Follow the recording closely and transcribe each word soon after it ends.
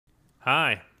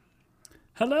Hi,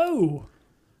 Hello,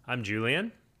 I'm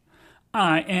Julian.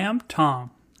 I am Tom.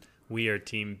 We are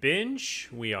Team Binge.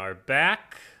 We are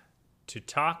back to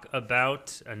talk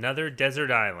about another desert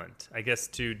island. I guess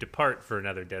to depart for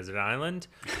another desert island.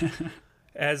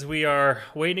 As we are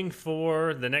waiting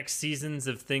for the next seasons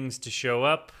of things to show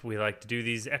up, we like to do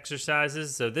these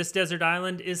exercises. So this desert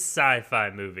island is sci-fi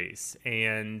movies.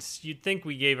 And you'd think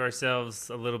we gave ourselves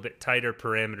a little bit tighter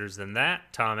parameters than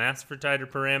that. Tom asked for tighter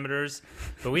parameters,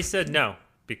 but we said no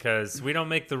because we don't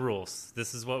make the rules.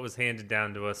 This is what was handed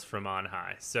down to us from on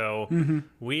high. So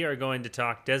we are going to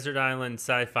talk desert island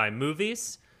sci-fi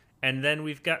movies. And then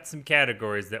we've got some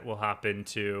categories that we'll hop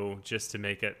into just to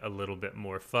make it a little bit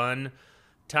more fun.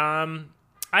 Tom,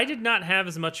 I did not have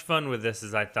as much fun with this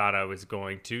as I thought I was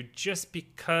going to, just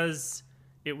because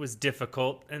it was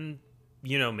difficult. And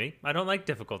you know me, I don't like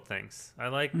difficult things. I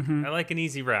like an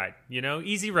easy ride.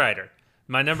 Easy Rider,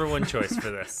 my number one choice for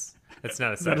this. It's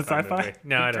not a sci-fi movie.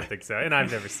 No, I don't think so, and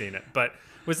I've never seen it. But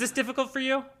was this difficult for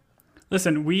you?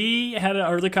 Listen, we had an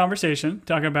early conversation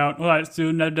talking about, well, let's do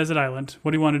another desert island.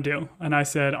 What do you want to do? And I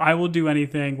said, I will do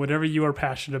anything, whatever you are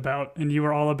passionate about. And you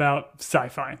were all about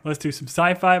sci-fi. Let's do some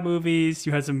sci-fi movies.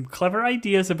 You had some clever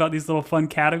ideas about these little fun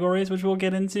categories, which we'll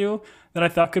get into, that I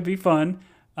thought could be fun.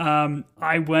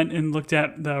 I went and looked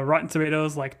at the Rotten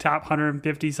Tomatoes, like top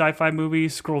 150 sci-fi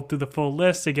movies, scrolled through the full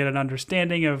list to get an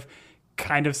understanding of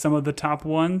kind of some of the top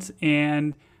ones.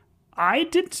 And I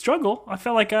didn't struggle. I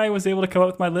felt like I was able to come up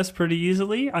with my list pretty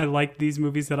easily. I liked these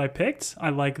movies that I picked. I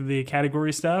like the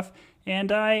category stuff. And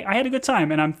I had a good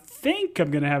time. And I think I'm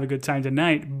going to have a good time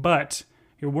tonight. But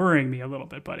you're worrying me a little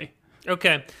bit, buddy.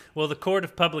 Okay. Well, the court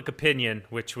of public opinion,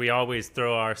 which we always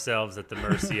throw ourselves at the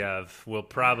mercy of, will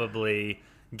probably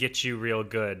get you real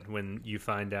good when you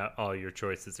find out all your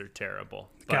choices are terrible.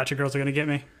 But Gotcha girls are going to get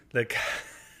me. The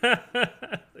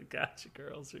gotcha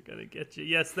girls are going to get you.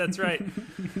 Yes, that's right.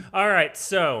 All right.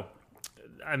 So,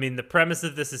 I mean, the premise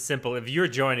of this is simple. If you're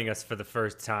joining us for the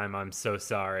first time, I'm so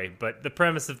sorry. But the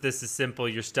premise of this is simple.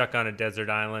 You're stuck on a desert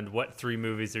island. What 3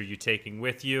 movies are you taking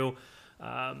with you?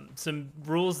 Some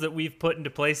rules that we've put into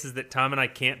place is that Tom and I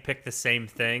can't pick the same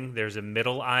thing. There's a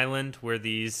middle island where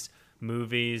these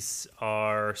movies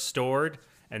are stored.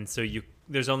 And so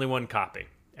there's only one copy.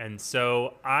 And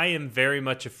so I am very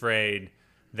much afraid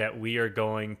that we are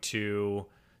going to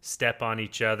step on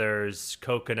each other's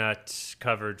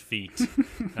coconut-covered feet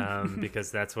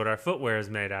because that's what our footwear is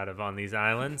made out of on these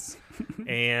islands.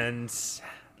 And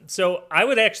so I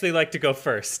would actually like to go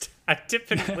first. I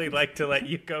typically like to let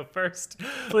you go first.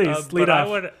 Please, lead but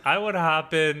off. I would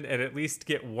hop in and at least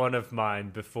get one of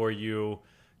mine before you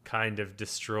kind of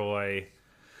destroy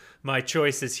my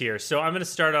choices here. So I'm going to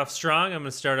start off strong. I'm going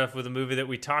to start off with a movie that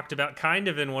we talked about kind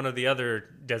of in one of the other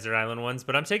desert island ones,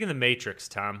 but I'm taking The Matrix,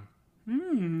 Tom.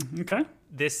 Okay.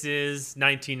 This is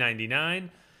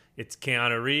 1999. It's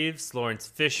Keanu Reeves,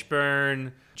 Lawrence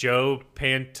Fishburne, Joe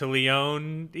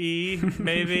Pantoliano,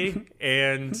 maybe,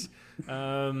 and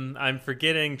I'm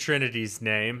forgetting Trinity's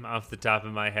name off the top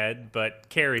of my head, but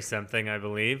Carrie something, I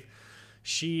believe.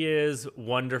 She is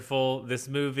wonderful. This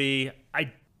movie,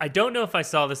 I don't know if I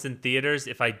saw this in theaters.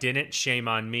 If I didn't, shame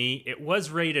on me. It was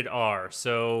rated R.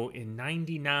 So in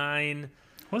 99,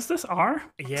 Was this R?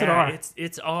 What's yeah, it R?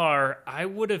 it's R. I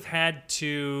would have had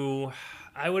to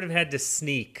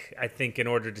sneak, I think, in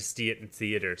order to see it in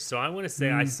theaters. So I want to say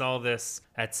I saw this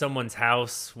at someone's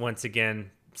house once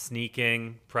again,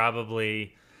 sneaking,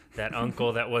 probably that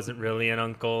uncle that wasn't really an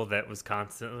uncle that was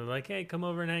constantly like, "Hey, come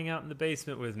over and hang out in the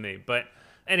basement with me." But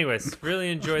anyways, really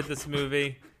enjoyed this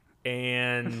movie.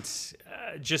 And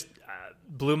just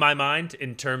blew my mind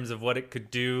in terms of what it could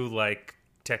do, like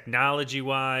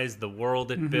technology-wise, the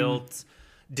world it built.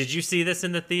 Did you see this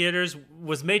in the theaters?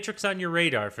 Was Matrix on your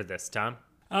radar for this, Tom?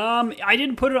 I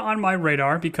didn't put it on my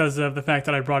radar because of the fact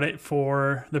that I brought it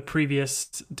for the previous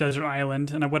Desert Island.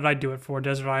 And what did I do it for?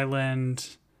 Desert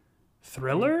Island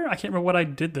Thriller? I can't remember what I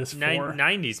did this for.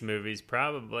 90s movies,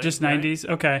 probably. Just right? 90s?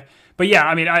 Okay. But yeah,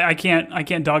 I mean, I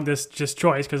can't dog this just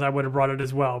choice because I would have brought it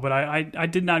as well. But I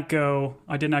did not go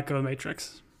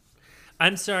Matrix.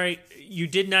 I'm sorry, you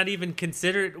did not even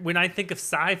consider it. When I think of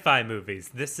sci-fi movies,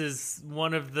 this is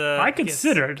one of the... I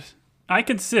considered.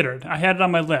 I had it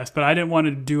on my list, but I didn't want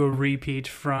to do a repeat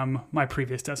from my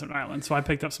previous Desert Island, so I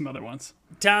picked up some other ones.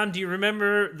 Tom, do you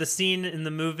remember the scene in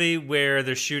the movie where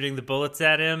they're shooting the bullets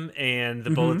at him and the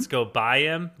bullets go by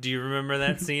him? Do you remember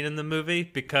that scene in the movie?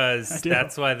 Because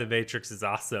that's why The Matrix is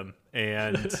awesome.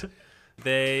 And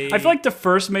I feel like the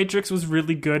first Matrix was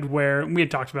really good, where we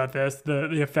had talked about this.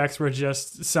 The effects were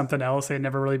just something else. They had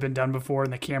never really been done before,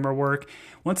 and the camera work.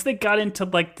 Once they got into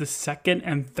like the second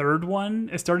and third one,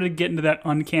 it started to get into that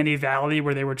uncanny valley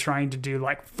where they were trying to do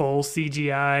like full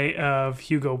CGI of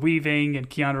Hugo Weaving and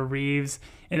Keanu Reeves,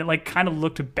 and it like kind of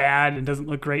looked bad and doesn't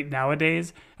look great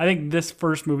nowadays. I think this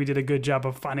first movie did a good job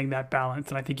of finding that balance,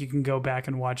 and I think you can go back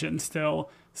and watch it and still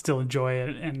enjoy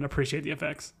it and appreciate the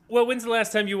effects. Well, when's the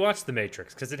last time you watched The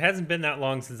Matrix? Because it hasn't been that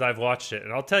long since I've watched it.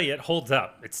 And I'll tell you, it holds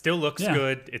up. It still looks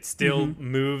good. It still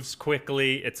moves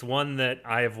quickly. It's one that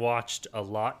I have watched a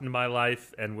lot in my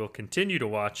life and will continue to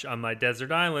watch on my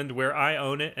desert island where I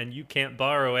own it and you can't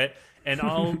borrow it.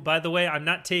 And by the way, I'm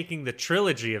not taking the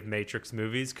trilogy of Matrix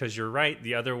movies because you're right.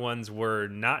 The other ones were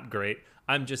not great.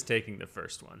 I'm just taking the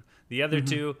first one. The other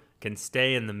two can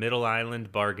stay in the middle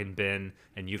island bargain bin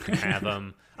and you can have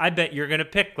them. I bet you're going to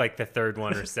pick like the third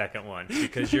one or second one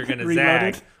because you're going to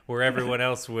zag where everyone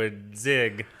else would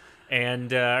zig.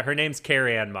 And her name's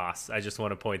Carrie-Anne Moss. I just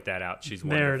want to point that out. She's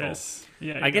wonderful. There it is.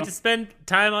 Yeah, I get to spend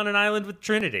time on an island with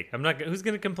Trinity. I'm not. Who's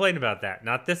going to complain about that?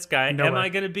 Not this guy. No Am way. I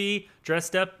going to be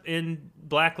dressed up in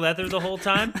black leather the whole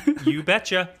time? You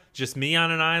betcha. Just me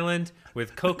on an island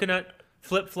with coconut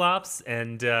flip-flops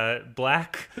and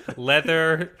black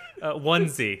leather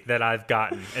onesie that I've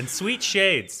gotten. And sweet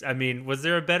shades. I mean, was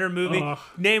there a better movie? Ugh.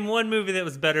 Name one movie that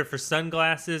was better for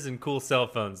sunglasses and cool cell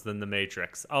phones than The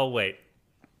Matrix. I'll wait.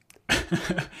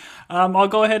 I'll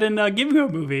go ahead and give you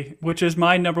a movie, which is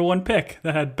my number one pick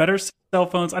that had better cell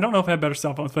phones. I don't know if it had better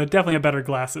cell phones, but it definitely had better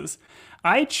glasses.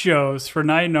 I chose for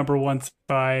my number one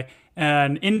by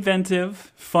an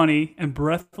inventive, funny, and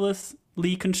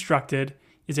breathlessly constructed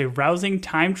is a rousing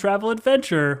time travel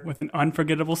adventure with an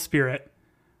unforgettable spirit.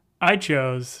 I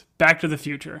chose Back to the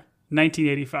Future,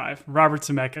 1985. Robert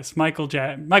Zemeckis, Michael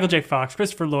J. Fox,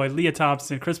 Christopher Lloyd, Leah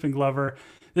Thompson, Crispin Glover.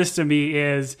 This to me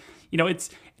is, it's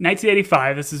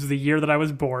 1985. This is the year that I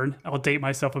was born. I'll date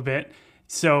myself a bit.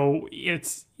 So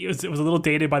it was a little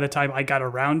dated by the time I got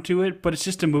around to it, but it's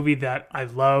just a movie that I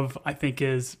love. I think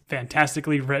is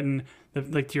fantastically written.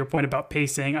 Like to your point about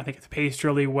pacing, I think it's paced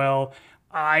really well.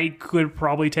 I could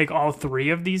probably take all three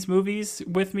of these movies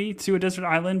with me to a desert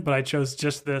island, but I chose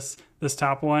just this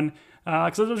top one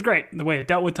because it was great. The way it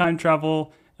dealt with time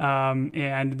travel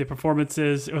and the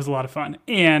performances, it was a lot of fun.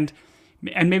 And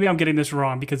maybe I'm getting this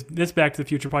wrong because this Back to the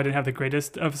Future probably didn't have the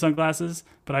greatest of sunglasses,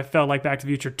 but I felt like Back to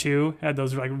the Future 2 had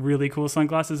those like really cool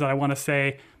sunglasses that I want to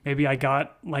say maybe I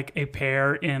got like a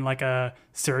pair in like a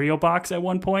cereal box at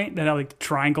one point that had like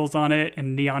triangles on it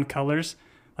and neon colors.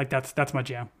 Like that's my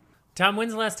jam. Tom,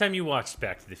 when's the last time you watched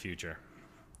Back to the Future?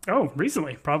 Oh,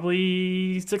 recently.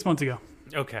 Probably 6 months ago.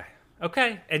 Okay.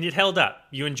 And it held up.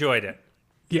 You enjoyed it.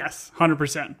 Yes,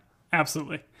 100%.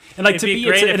 Absolutely. And like It'd to be me,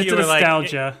 great it's if a you were like-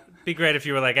 nostalgia. It'd be great if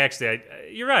you were like, actually,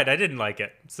 you're right, I didn't like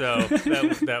it. So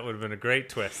that would have been a great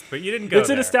twist. But you didn't go It's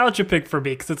there. a nostalgia pick for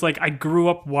me because it's like I grew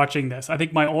up watching this. I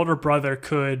think my older brother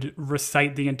could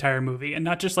recite the entire movie and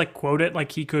not just like quote it,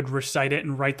 like he could recite it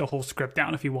and write the whole script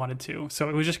down if he wanted to. So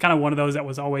it was just kind of one of those that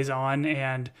was always on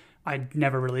and I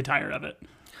never really tired of it.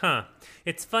 Huh.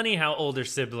 It's funny how older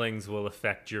siblings will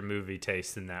affect your movie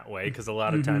taste in that way, because a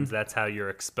lot of times that's how you're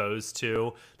exposed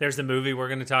to. There's a movie we're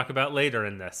going to talk about later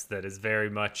in this that is very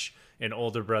much an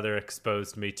older brother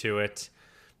exposed me to it.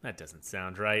 That doesn't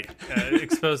sound right.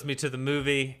 Exposed me to the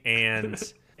movie. And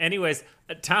anyways,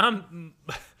 Tom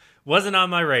wasn't on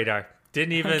my radar.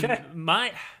 Didn't even...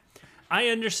 Okay. I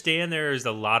understand there is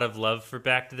a lot of love for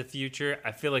Back to the Future.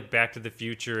 I feel like Back to the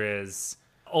Future is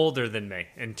older than me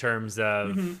in terms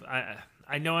of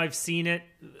I know I've seen it.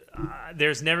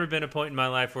 There's never been a point in my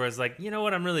life where I was like, you know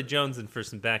what, I'm really jonesing for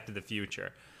some Back to the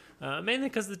Future. Mainly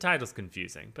because the title's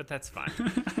confusing, but that's fine.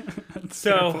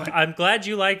 So I'm glad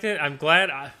you liked it. I'm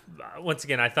glad. Once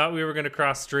again, I thought we were going to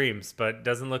cross streams, but it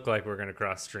doesn't look like we're going to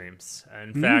cross streams.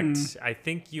 In fact, I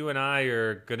think you and I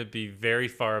are going to be very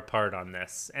far apart on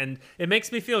this. And it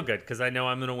makes me feel good because I know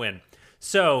I'm going to win.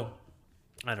 So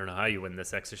I don't know how you win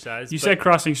this exercise. You said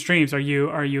crossing streams. Are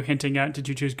you hinting at, did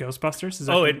you choose Ghostbusters? Is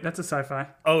that that's a sci-fi.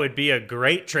 Oh, it'd be a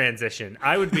great transition.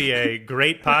 I would be a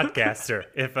great podcaster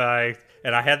if I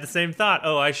had the same thought.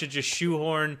 Oh, I should just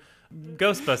shoehorn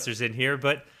Ghostbusters in here.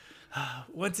 But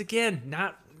once again,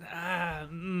 not...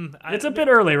 it's a bit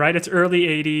early, right? It's early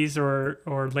 80s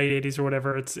or late 80s or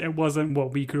whatever. It wasn't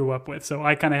what we grew up with. So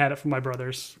I kind of had it from my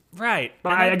brothers. Right.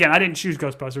 But I didn't choose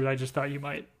Ghostbusters. I just thought you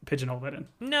might pigeonhole that in.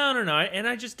 No. And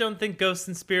I just don't think ghosts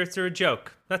and spirits are a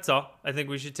joke. That's all. I think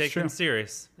we should take them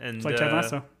serious. And, it's like Ted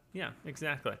Lasso. Yeah,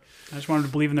 exactly. I just wanted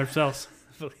to believe in themselves.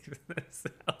 Believe in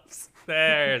themselves.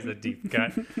 There's a deep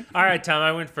cut. All right, Tom,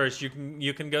 I went first.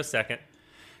 You can go second.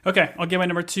 Okay, I'll get my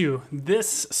number 2.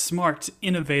 This smart,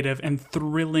 innovative, and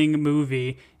thrilling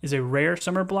movie is a rare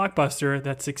summer blockbuster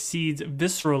that succeeds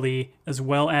viscerally as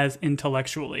well as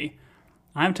intellectually.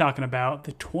 I'm talking about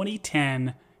the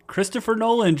 2010 Christopher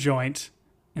Nolan joint,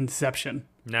 Inception.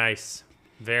 Nice.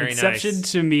 Very Inception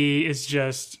nice. to me is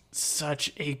just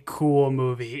such a cool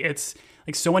movie. It's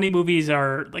like so many movies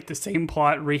are like the same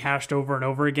plot rehashed over and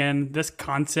over again. This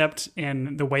concept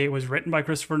and the way it was written by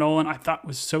Christopher Nolan, I thought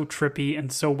was so trippy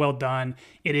and so well done.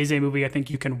 It is a movie I think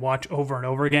you can watch over and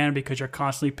over again because you're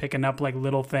constantly picking up like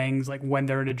little things, like when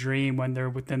they're in a dream, when they're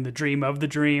within the dream of the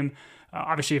dream.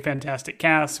 Obviously, a fantastic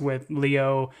cast with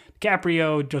Leo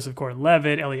DiCaprio, Joseph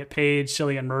Gordon-Levitt, Elliot Page,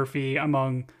 Cillian Murphy,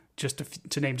 among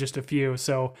to name just a few.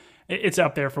 So it's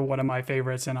up there for one of my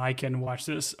favorites, and I can watch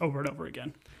this over and over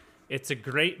again. It's a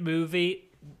great movie.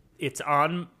 It's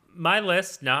on my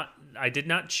list. I did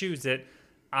not choose it.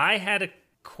 I had a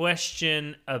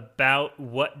question about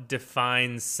what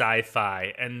defines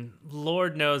sci-fi, and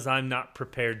Lord knows I'm not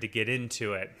prepared to get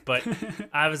into it. But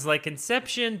I was like,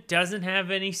 Inception doesn't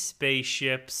have any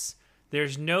spaceships.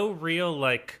 There's no real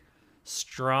like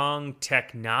strong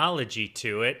technology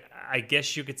to it. I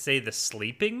guess you could say the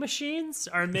sleeping machines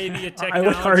are maybe a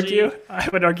technology. I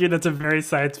would argue that's a very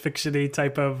science fiction-y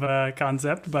type of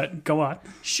concept, but go on.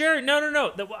 Sure.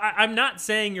 No. I'm not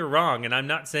saying you're wrong, and I'm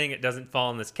not saying it doesn't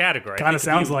fall in this category. Kind of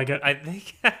sounds like it. I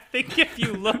think if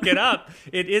you look it up,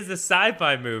 it is a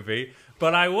sci-fi movie.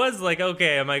 But I was like,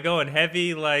 okay, am I going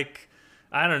heavy? Like,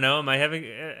 I don't know. Am I having?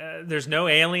 There's no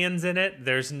aliens in it.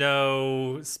 There's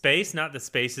no space. Not that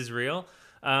space is real.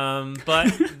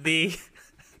 But the.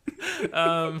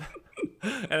 And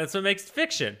that's what makes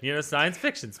fiction, science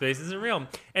fiction. Space isn't real.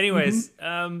 Anyways,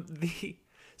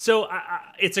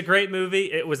 it's a great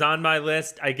movie. It was on my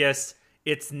list. I guess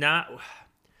it's not.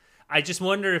 I just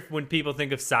wonder if when people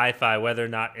think of sci-fi, whether or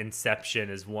not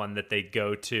Inception is one that they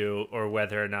go to, or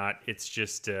whether or not it's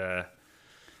just.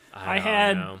 I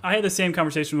had the same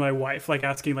conversation with my wife, like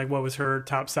asking like what was her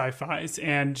top sci-fis,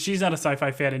 and she's not a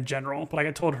sci-fi fan in general. But like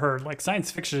I told her, like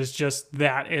science fiction is just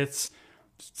that. It's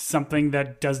something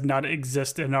that does not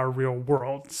exist in our real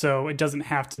world. So it doesn't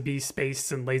have to be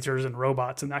space and lasers and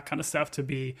robots and that kind of stuff to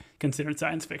be considered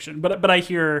science fiction. But I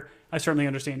certainly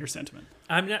understand your sentiment.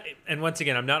 And once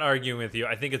again, I'm not arguing with you.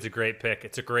 I think it's a great pick.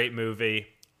 It's a great movie.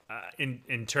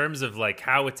 In terms of like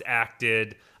how it's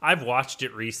acted, I've watched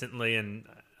it recently, and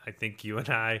I think you and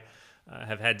I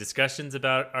have had discussions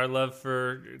about our love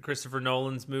for Christopher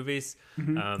Nolan's movies.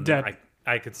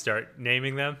 I could start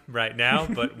naming them right now,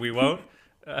 but we won't.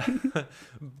 And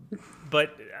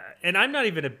I'm not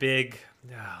even a big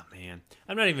Leonardo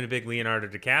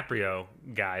DiCaprio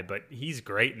guy, but he's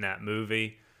great in that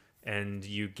movie. And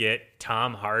you get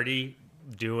Tom Hardy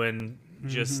doing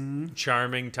just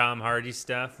charming Tom Hardy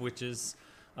stuff, which is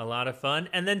a lot of fun.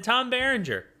 And then Tom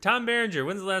Berenger.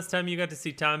 When's the last time you got to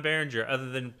see Tom Berenger other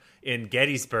than in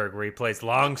Gettysburg where he plays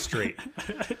Longstreet?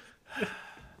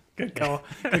 Good call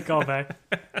back.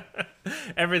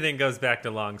 Everything goes back to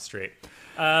Longstreet.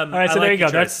 All right, so there you go.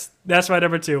 That's my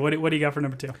number 2. What do you got for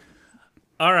number 2?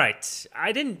 All right.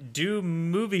 I didn't do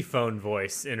movie phone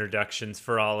voice introductions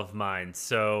for all of mine,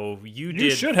 so you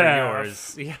did should for have.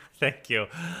 yours. Yeah, thank you.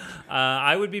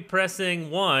 I would be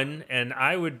pressing 1, and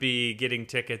I would be getting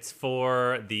tickets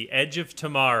for The Edge of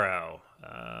Tomorrow.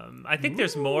 I think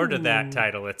there's more to that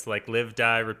title. It's like Live,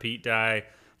 Die, Repeat, Die.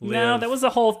 No, that was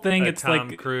the whole thing. It's Tom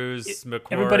like Cruise,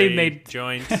 McQuarrie, everybody made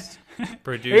joint.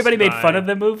 Everybody made fun of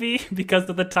the movie because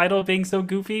of the title being so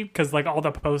goofy, because like all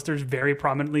the posters very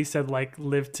prominently said like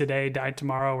 "Live today, die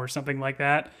tomorrow" or something like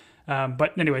that.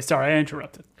 But anyway, sorry, I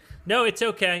interrupted. No, it's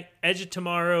okay. Edge of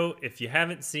Tomorrow, if you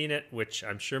haven't seen it, which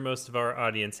I'm sure most of our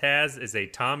audience has, is a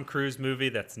Tom Cruise movie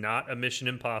that's not a Mission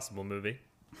Impossible movie.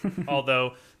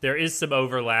 Although there is some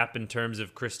overlap in terms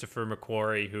of Christopher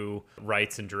McQuarrie, who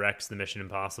writes and directs the Mission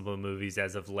Impossible movies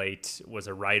as of late, was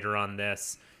a writer on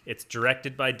this. It's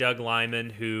directed by Doug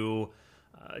Liman, who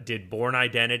did Bourne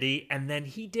Identity, and then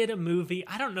he did a movie.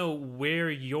 I don't know where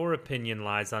your opinion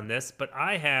lies on this, but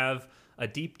I have a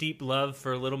deep, deep love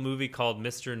for a little movie called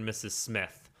Mr. and Mrs.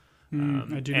 Smith.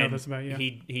 I do know this about you.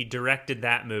 He directed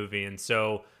that movie, and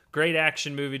so great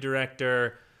action movie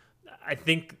director. I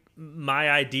think my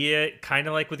idea, kind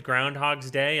of like with Groundhog's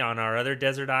Day on our other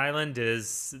desert island,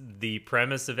 is the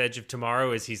premise of Edge of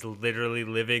Tomorrow is he's literally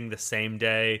living the same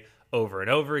day over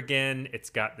and over again. It's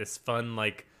got this fun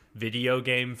like video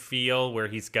game feel where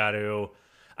he's got to,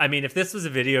 I mean, if this was a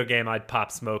video game, I'd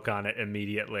pop smoke on it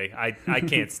immediately. I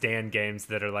can't stand games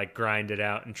that are like grind it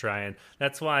out and try and,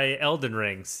 that's why Elden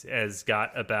Rings has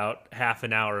got about half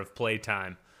an hour of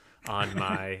playtime. on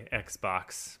my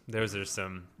Xbox. Those are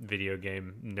some video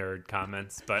game nerd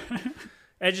comments, but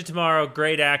Edge of Tomorrow,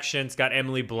 great action. It's got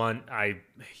Emily Blunt. I'm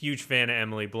a huge fan of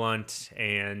Emily Blunt,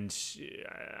 and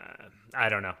I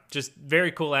don't know, just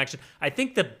very cool action. I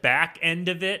think the back end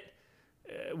of it,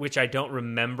 which I don't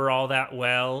remember all that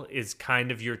well, is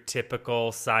kind of your typical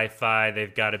sci-fi.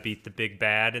 They've got to beat the big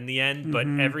bad in the end, but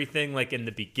everything like in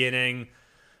the beginning,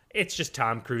 it's just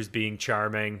Tom Cruise being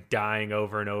charming, dying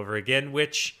over and over again,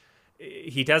 which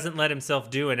he doesn't let himself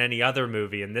do in any other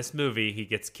movie. In this movie, he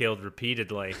gets killed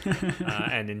repeatedly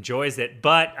and enjoys it.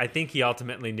 But I think he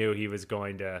ultimately knew he was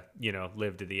going to,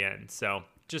 live to the end. So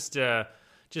just a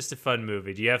fun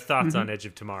movie. Do you have thoughts on Edge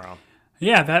of Tomorrow?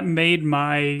 Yeah, that made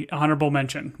my honorable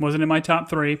mention. Wasn't in my top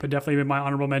 3, but definitely made my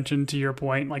honorable mention, to your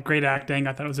point. Like, great acting.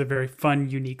 I thought it was a very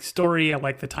fun, unique story. I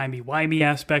like the timey-wimey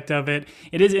aspect of it.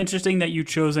 It is interesting that you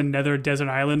chose another desert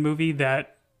island movie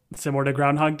that, similar to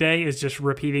Groundhog Day, is just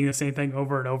repeating the same thing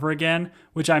over and over again,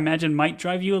 which I imagine might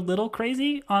drive you a little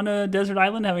crazy on a desert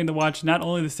island, having to watch not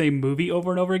only the same movie over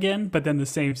and over again, but then the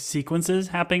same sequences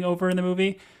happening over in the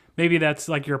movie. Maybe that's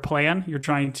like your plan. You're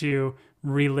trying to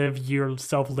relive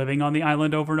yourself living on the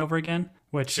island over and over again,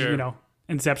 which, Sure.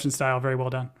 Inception style, very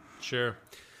well done. Sure.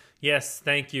 Yes,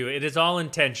 thank you. It is all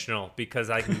intentional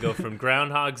because I can go from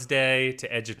Groundhog's Day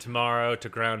to Edge of Tomorrow to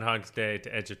Groundhog's Day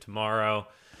to Edge of Tomorrow.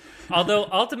 Although,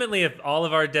 ultimately, if all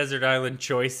of our desert island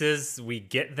choices, we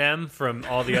get them from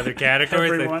all the other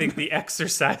categories, I think the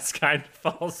exercise kind of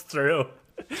falls through.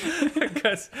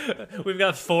 Because we've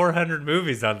got 400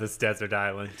 movies on this desert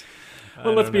island.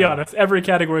 Well, let's be honest. Every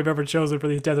category we've ever chosen for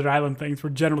these desert island things,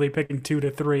 we're generally picking 2 to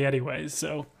 3 anyways,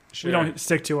 so we don't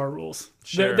stick to our rules.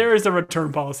 Sure. There is a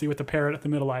return policy with the parrot at the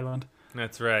middle island.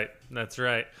 That's right.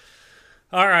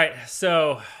 All right,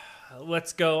 so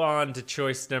let's go on to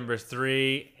choice number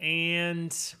 3,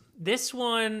 and this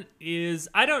one is,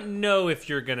 I don't know if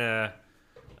you're gonna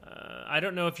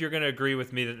agree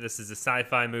with me that this is a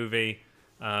sci-fi movie,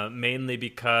 mainly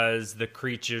because the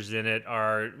creatures in it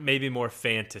are maybe more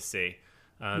fantasy,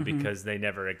 because they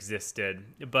never existed.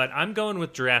 But I'm going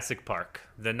with Jurassic Park,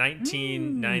 the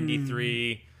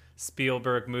 1993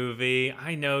 Spielberg movie.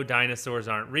 I know dinosaurs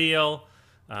aren't real.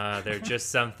 They're just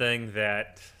something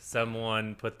that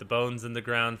someone put the bones in the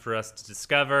ground for us to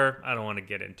discover. I don't want to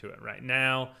get into it right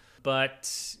now.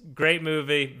 But great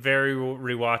movie, very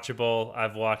rewatchable.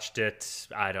 I've watched it,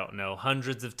 I don't know,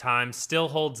 hundreds of times. Still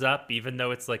holds up, even though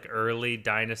it's like early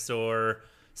dinosaur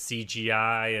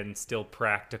CGI and still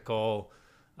practical.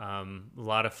 A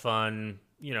lot of fun,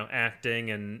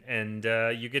 acting, and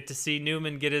you get to see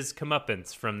Newman get his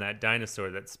comeuppance from that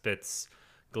dinosaur that spits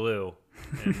glue.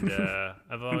 And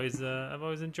I've always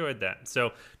enjoyed that.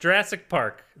 So Jurassic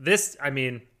Park.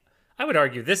 I would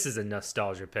argue this is a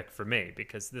nostalgia pick for me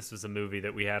because this was a movie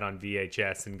that we had on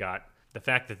VHS and the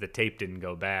fact that the tape didn't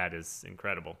go bad is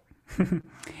incredible.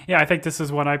 Yeah, I think this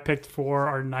is what I picked for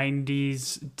our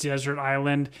 90s desert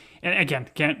island. And again,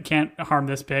 can't harm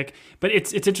this pick, but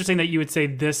it's interesting that you would say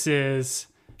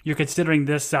you're considering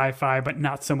this sci-fi, but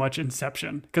not so much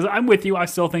Inception. Because I'm with you. I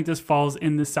still think this falls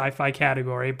in the sci-fi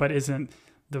category, but isn't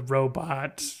the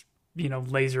robot,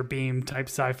 laser beam type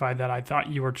sci-fi that I thought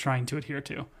you were trying to adhere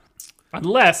to.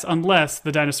 Unless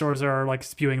the dinosaurs are like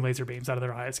spewing laser beams out of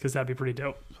their eyes, because that'd be pretty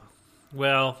dope.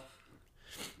 Well,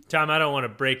 Tom, I don't want to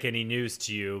break any news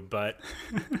to you, but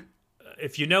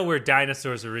if you know where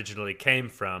dinosaurs originally came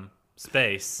from,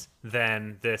 space,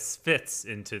 then this fits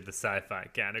into the sci-fi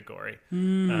category.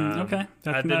 Okay.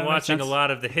 I've been watching a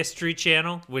lot of the History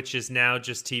Channel, which is now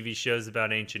just TV shows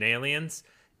about ancient aliens,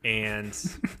 and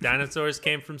dinosaurs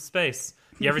came from space.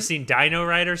 You ever seen Dino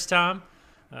Riders, Tom?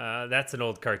 That's an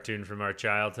old cartoon from our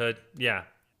childhood. Yeah.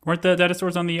 Weren't the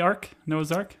dinosaurs on the Ark?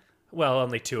 Noah's Ark? Well,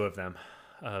 only 2 of them.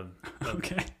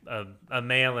 Okay. A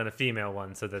male and a female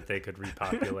one so that they could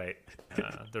repopulate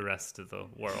the rest of the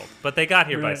world. But they got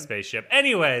here by spaceship.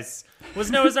 Anyways, was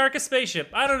Noah's Ark a spaceship?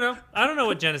 I don't know. I don't know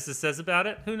what Genesis says about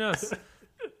it. Who knows?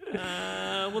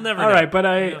 We'll never know. All right, but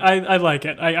I like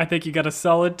it. I think you got a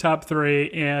solid top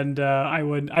 3, and I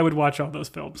would watch all those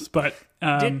films. But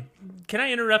can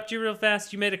I interrupt you real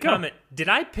fast? You made a comment. Did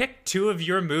I pick 2 of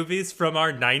your movies from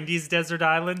our 90s desert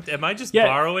island? Am I just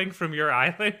borrowing from your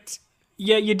island?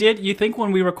 Yeah, you did. You think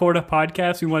when we record a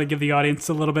podcast, we want to give the audience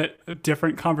a little bit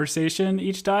different conversation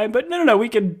each time? But no. We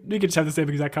could just have the same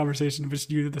exact conversation with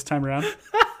you this time around.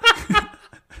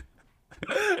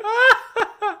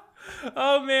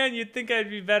 Oh man, you'd think I'd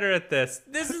be better at this.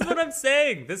 This is what I'm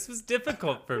saying. This was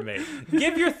difficult for me.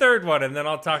 Give your third one, and then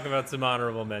I'll talk about some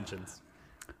honorable mentions.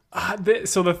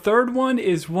 So the third one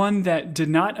is one that did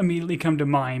not immediately come to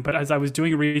mind, but as I was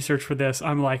doing research for this,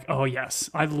 I'm like, oh yes,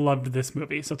 I loved this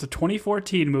movie. So it's a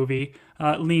 2014 movie,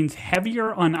 leans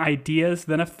heavier on ideas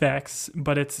than effects,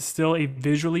 but it's still a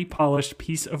visually polished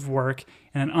piece of work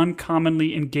and an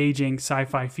uncommonly engaging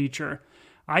sci-fi feature.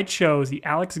 I chose the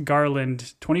Alex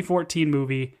Garland 2014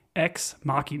 movie Ex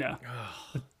Machina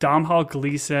with Domhnall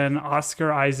Gleeson,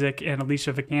 Oscar Isaac, and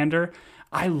Alicia Vikander.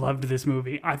 I loved this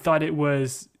movie. I thought it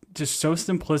was just so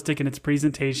simplistic in its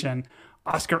presentation.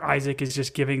 Oscar Isaac is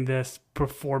just giving this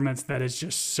performance that is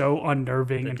just so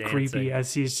unnerving and creepy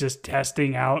as he's just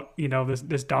testing out,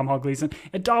 this Domhnall Gleeson.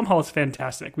 And Domhnall is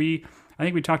fantastic. I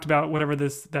think we talked about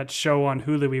that show on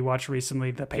Hulu we watched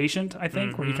recently, The Patient, I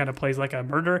think, where he kind of plays like a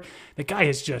murderer. The guy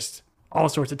is just all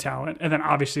sorts of talent. And then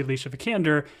obviously Alicia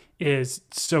Vikander is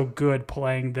so good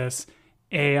playing this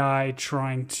AI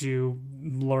trying to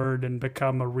learn and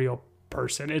become a real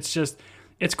person. It's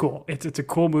cool. It's a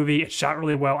cool movie. It's shot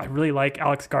really well. I really like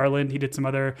Alex Garland. He did some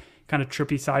other kind of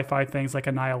trippy sci-fi things like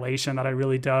Annihilation that I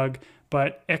really dug.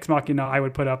 But Ex Machina I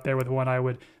would put up there with one I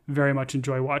would very much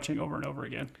enjoy watching over and over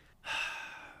again.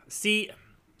 See,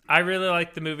 I really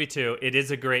like the movie too. It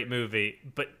is a great movie.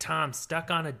 But Tom,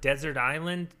 stuck on a desert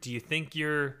island, do you think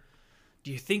you're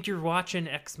watching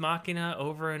Ex Machina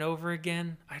over and over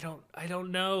again? I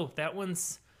don't know. That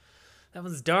one's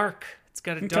dark. It's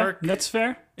got a dark. That's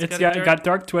fair. It's got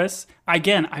dark twists.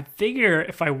 Again, I figure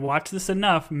if I watch this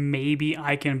enough, maybe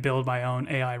I can build my own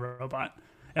AI robot.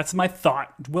 That's my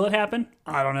thought. Will it happen?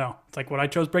 I don't know. It's like when I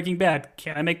chose Breaking Bad.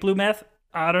 Can I make blue meth?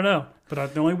 I don't know.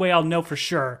 But the only way I'll know for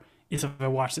sure is if I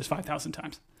watch this 5,000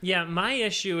 times. Yeah, my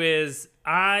issue is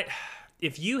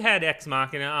if you had Ex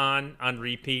Machina on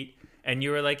repeat and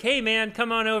you were like, "Hey man,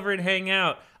 come on over and hang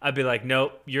out," I'd be like,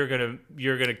 "Nope, you're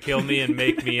gonna kill me and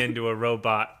make me into a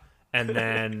robot." And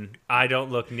then I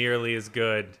don't look nearly as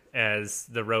good as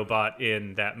the robot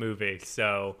in that movie.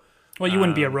 So, well, you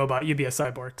wouldn't be a robot; you'd be a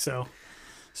cyborg. So,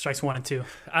 strikes 1 and 2.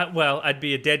 I'd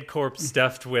be a dead corpse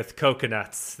stuffed with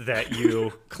coconuts that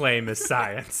you claim as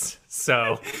science.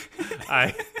 So,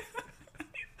 I'll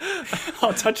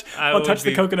touch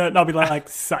the coconut and I'll be like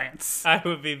science. I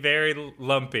would be very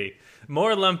lumpy,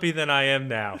 more lumpy than I am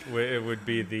now. It would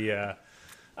be the.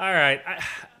 All right.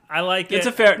 I like it.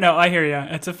 I hear you.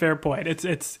 It's a fair point.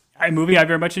 It's a movie I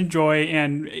very much enjoy,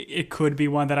 and it could be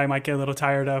one that I might get a little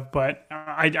tired of, but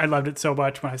I loved it so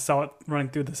much when I saw it running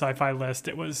through the sci-fi list.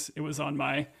 It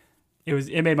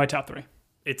made my top 3.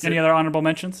 Any other honorable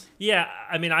mentions? Yeah,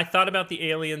 I mean, I thought about the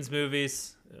Aliens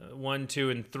movies, 1, 2,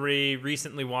 and 3.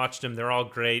 Recently watched them. They're all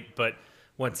great, but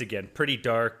once again, pretty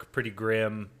dark, pretty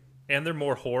grim, and they're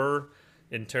more horror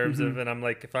in terms of, and I'm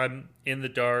like, if I'm in the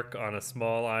dark on a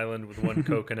small island with one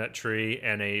coconut tree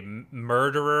and a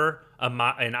murderer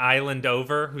an island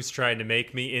over who's trying to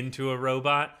make me into a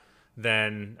robot,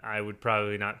 then I would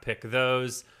probably not pick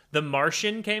those. The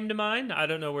Martian came to mind. I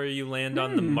don't know where you land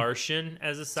on The Martian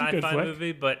as a sci-fi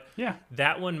movie, but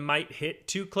that one might hit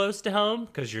too close to home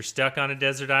because you're stuck on a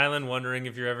desert island wondering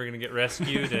if you're ever going to get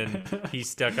rescued, and he's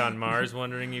stuck on Mars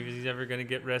wondering if he's ever going to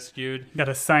get rescued. Got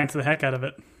to science the heck out of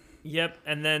it. Yep,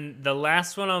 and then the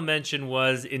last one I'll mention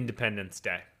was Independence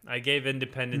Day. I gave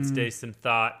Independence Day some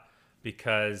thought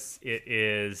because it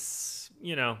is,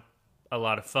 a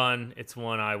lot of fun. It's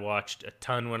one I watched a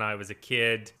ton when I was a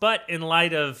kid. But in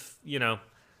light of,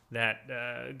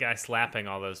 that guy slapping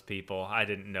all those people, I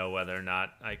didn't know whether or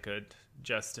not I could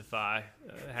justify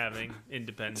having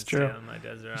Independence Day on my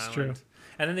desert island. True.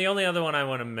 And then the only other one I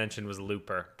want to mention was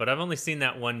Looper. But I've only seen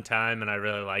that one time, and I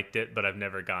really liked it, but I've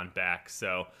never gone back.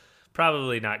 So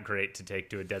probably not great to take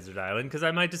to a desert island because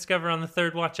I might discover on the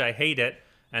third watch I hate it,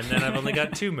 and then I've only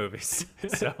got 2 movies.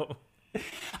 So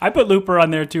I put Looper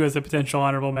on there too as a potential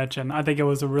honorable mention. I think it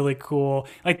was a really cool,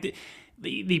 like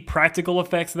the practical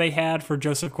effects they had for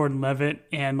Joseph Gordon-Levitt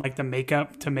and like the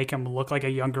makeup to make him look like a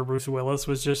younger Bruce Willis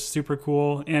was just super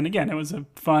cool. And again, it was a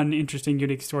fun, interesting,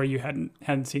 unique story you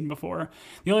hadn't seen before.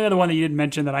 The only other one that you didn't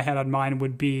mention that I had on mind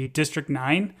would be District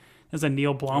 9. There's a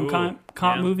Neil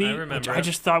Blomkamp movie, which I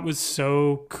just thought was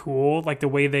so cool. Like the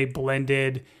way they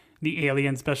blended the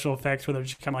alien special effects where they're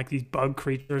just kind of like these bug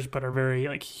creatures but are very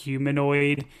like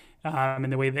humanoid, and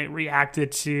the way they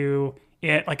reacted to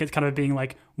it, like it's kind of being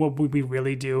like, what would we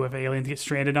really do if aliens get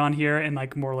stranded on here, and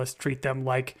like more or less treat them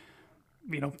like,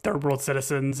 third world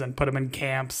citizens and put them in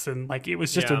camps, and like it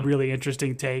was just a really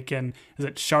interesting take. And is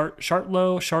it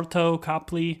Sharlto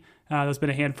Copley? There's been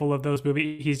a handful of those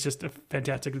movies. He's just a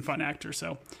fantastic and fun actor.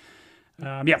 So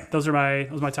those are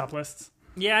my top lists.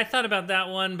 Yeah, I thought about that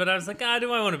one, but I was like, do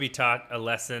I want to be taught a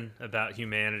lesson about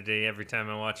humanity every time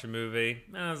I watch a movie?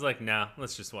 And I was like, no,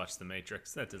 let's just watch The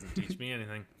Matrix. That doesn't teach me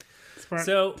anything. Smart.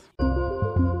 So,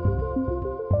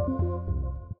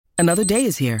 Another day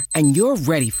is here, and you're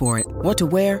ready for it. What to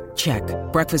wear? Check.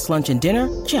 Breakfast, lunch, and dinner?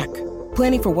 Check.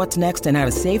 Planning for what's next and how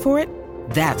to save for it?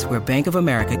 That's where Bank of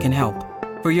America can help.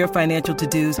 For your financial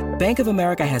to-dos, Bank of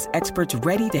America has experts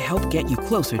ready to help get you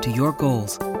closer to your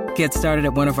goals. Get started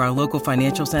at one of our local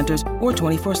financial centers or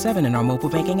 24/7 in our mobile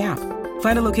banking app.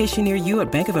 Find a location near you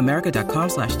at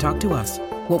bankofamerica.com/talktous.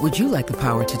 What would you like the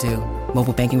power to do?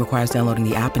 Mobile banking requires downloading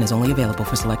the app and is only available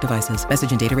for select devices.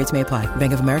 Message and data rates may apply.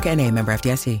 Bank of America N.A., member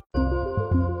FDIC.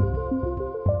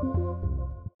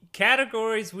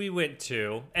 categories we went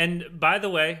to, and by the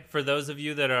way, for those of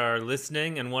you that are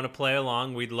listening and want to play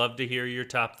along, we'd love to hear your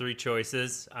top 3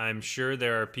 choices. I'm sure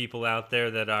there are people out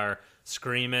there that are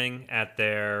screaming at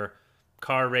their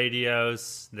car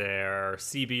radios, their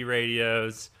CB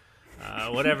radios,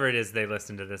 whatever it is they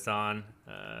listen to this on,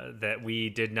 that we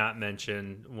did not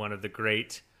mention one of the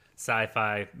great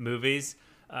sci-fi movies.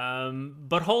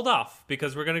 But hold off,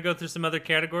 because we're going to go through some other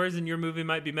categories and your movie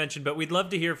might be mentioned. But we'd love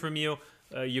to hear from you.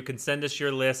 You can send us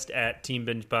your list at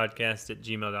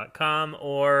teambingepodcast@gmail.com,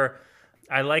 or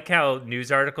I like how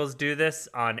news articles do this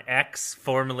on X,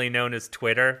 formerly known as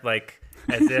Twitter, like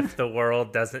as if the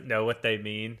world doesn't know what they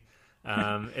mean.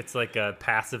 It's like a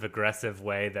passive-aggressive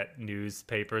way that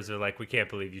newspapers are like, we can't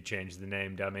believe you changed the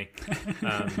name, dummy.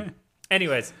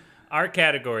 Anyways, our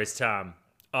categories, Tom,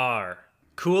 are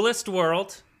coolest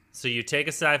world. So you take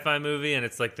a sci-fi movie and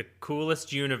it's like the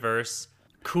coolest universe.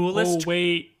 Coolest... Oh,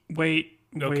 wait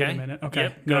Okay. a minute. Okay.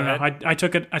 Yep, No, go ahead. I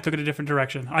took it a different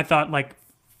direction. I thought like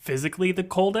physically the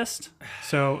coldest.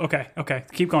 So, okay.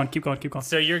 Keep going.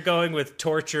 So you're going with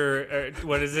Torture,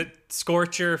 what is it?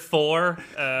 Scorcher 4?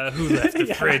 Who left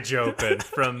the fridge open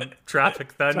from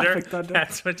Tropic Thunder? Tropic Thunder.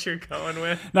 That's what you're going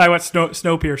with? No, I went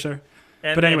Snowpiercer.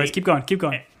 And But then anyways, keep going.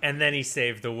 And then he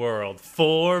saved the world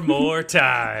 4 more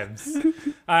times.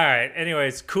 All right.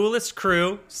 Anyways, coolest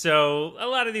crew. So a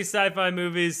lot of these sci-fi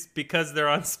movies, because they're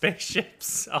on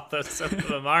spaceships, although some of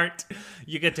them aren't,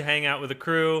 you get to hang out with a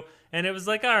crew. And it was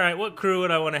like, all right, what crew would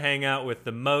I want to hang out with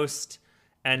the most?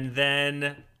 And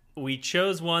then we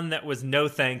chose one that was no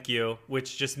thank you,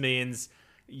 which just means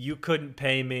you couldn't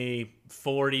pay me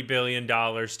 $40 billion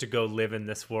to go live in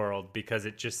this world because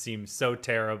it just seems so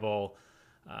terrible.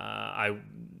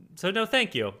 So no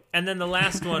thank you. And then the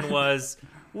last one was,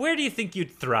 where do you think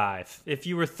you'd thrive? If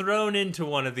you were thrown into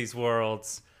one of these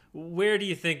worlds, where do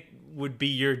you think would be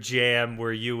your jam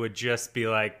where you would just be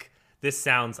like, this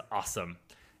sounds awesome?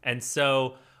 And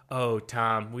so,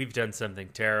 Tom, we've done something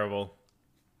terrible.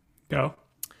 Go.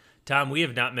 Tom, we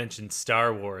have not mentioned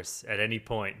Star Wars at any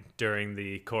point during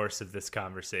the course of this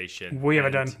conversation. We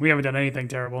haven't done anything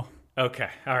terrible. Okay,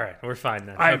 all right, we're fine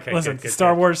then. Listen, good.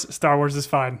 Star Wars is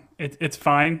fine. It's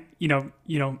fine. You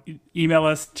know, email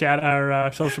us, chat our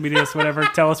social medias, whatever.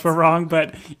 Tell us we're wrong,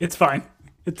 but it's fine.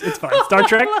 It's fine. Star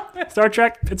Trek, it's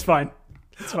fine.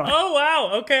 It's fine. Oh wow.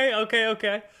 Okay.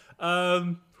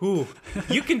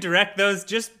 You can direct those.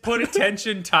 Just put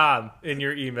attention, Tom, in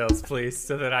your emails, please,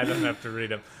 so that I don't have to read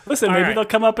them. Listen, All maybe right. they'll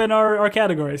come up in our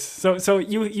categories. So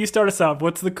you start us off.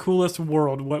 What's the coolest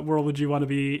world? What world would you want to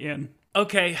be in?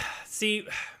 Okay, see,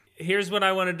 here's what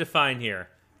I want to define here.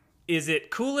 Is it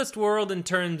coolest world in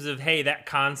terms of, hey, that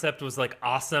concept was like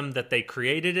awesome that they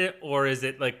created it, or is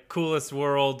it like coolest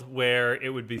world where it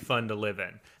would be fun to live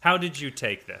in? How did you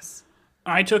take this?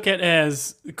 I took it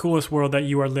as the coolest world that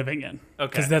you are living in. Okay.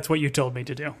 Because that's what you told me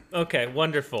to do. Okay,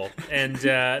 wonderful. And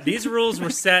these rules were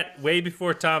set way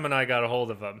before Tom and I got a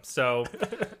hold of them. So,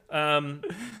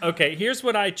 okay, here's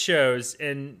what I chose.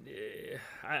 And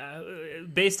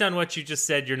based on what you just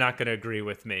said, you're not going to agree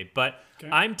with me. But okay.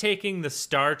 I'm taking the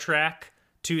Star Trek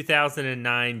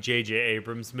 2009 J.J.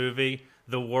 Abrams movie,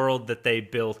 the world that they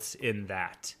built in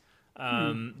that.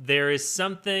 There is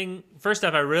something... First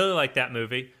off, I really like that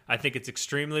movie. I think it's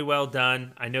extremely well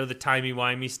done. I know the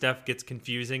timey-wimey stuff gets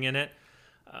confusing in it.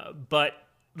 But,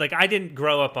 like, I didn't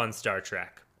grow up on Star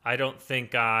Trek. I don't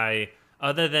think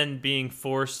other than being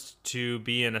forced to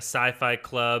be in a sci-fi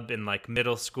club in, like,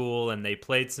 middle school and they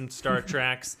played some Star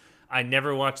Treks, I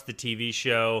never watched the TV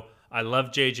show. I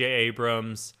love J.J.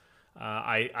 Abrams.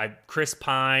 Chris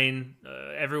Pine,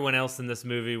 everyone else in this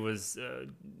movie was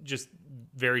just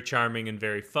very charming and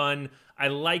very fun. I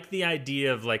like the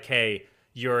idea of like, hey,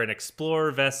 you're an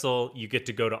explorer vessel, you get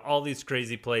to go to all these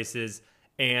crazy places,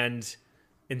 and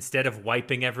instead of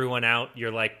wiping everyone out,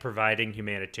 you're like providing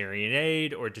humanitarian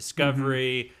aid or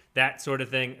discovery, that sort of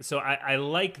thing. So I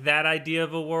like that idea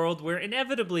of a world where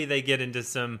inevitably they get into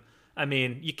some I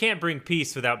mean, you can't bring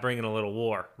peace without bringing a little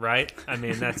war, right? I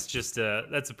mean, that's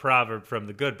a proverb from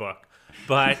the good book.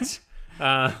 But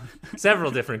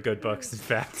several different good books, in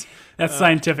fact. That's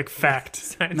scientific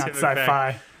fact, not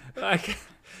sci-fi. Okay.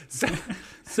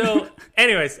 So,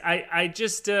 anyways, I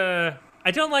just I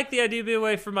don't like the idea of being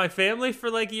away from my family for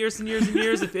like years and years and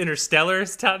years. If Interstellar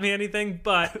has taught me anything,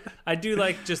 but I do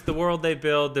like just the world they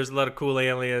build. There's a lot of cool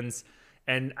aliens,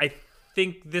 and I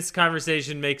think this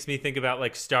conversation makes me think about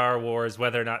like Star Wars,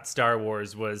 whether or not Star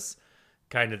Wars was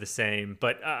kind of the same.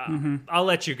 But I'll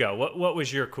let you go. What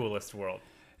was your coolest world?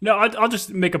 No, I'll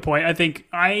just make a point. I think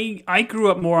I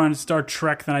grew up more on Star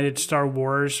Trek than I did Star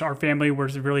Wars. Our family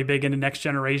was really big into Next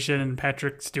Generation, and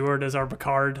Patrick Stewart as our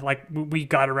Picard. Like, we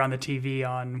got around the TV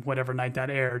on whatever night that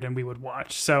aired, and we would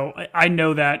watch. So I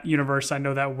know that universe. I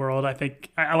know that world. I think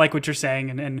I like what you're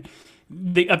saying, and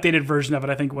the updated version of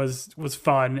it, I think, was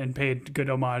fun and paid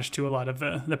good homage to a lot of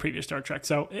the previous Star Trek.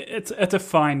 So it's a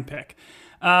fine pick.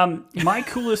 My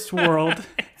coolest world,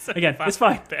 it's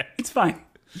fine. It's fine.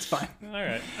 It's fine. All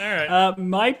right.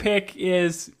 My pick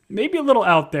is maybe a little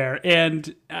out there,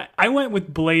 and I went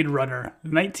with Blade Runner,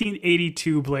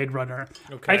 1982 Blade Runner.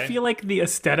 Okay. I feel like the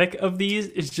aesthetic of these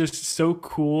is just so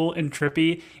cool and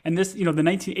trippy, and this, the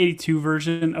 1982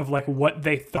 version of like what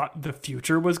they thought the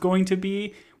future was going to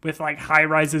be, with like high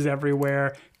rises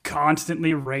everywhere,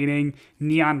 constantly raining,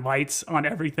 neon lights on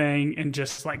everything, and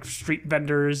just like street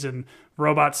vendors and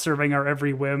robots serving our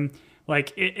every whim.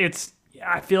 Like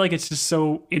I feel like it's just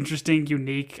so interesting,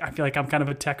 unique. I feel like I'm kind of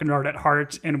a tech nerd at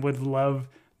heart and would love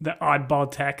the oddball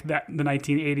tech that the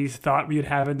 1980s thought we would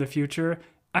have in the future.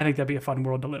 I think that'd be a fun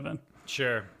world to live in.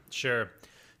 Sure.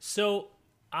 So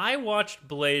I watched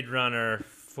Blade Runner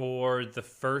for the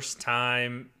first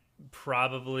time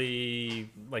probably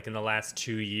like in the last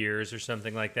 2 years or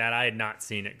something like that. I had not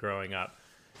seen it growing up.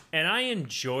 And I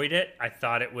enjoyed it. I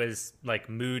thought it was like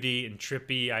moody and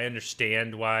trippy. I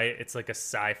understand why it's like a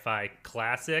sci-fi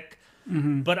classic.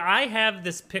 Mm-hmm. But I have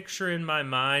this picture in my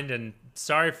mind, and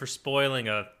sorry for spoiling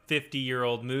a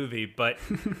 50-year-old movie, but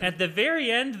at the very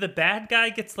end, the bad guy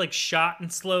gets like shot in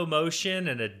slow motion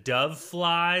and a dove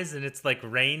flies and it's like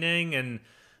raining, and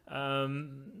I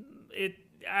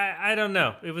don't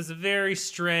know. It was a very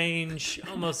strange,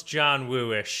 almost John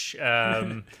Woo-ish,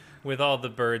 with all the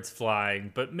birds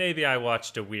flying, but maybe I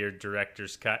watched a weird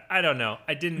director's cut. I don't know.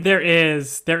 I didn't. There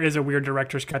is a weird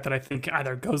director's cut that I think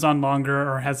either goes on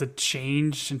longer or has a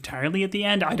change entirely at the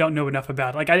end. I don't know enough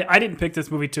about it. Like, I didn't pick this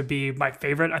movie to be my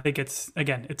favorite. I think it's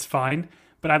fine,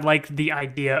 but I like the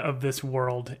idea of this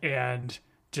world and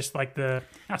just like the,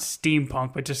 not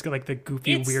steampunk, but just like the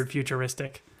goofy, weird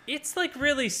futuristic. It's like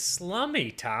really slummy,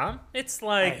 Tom. It's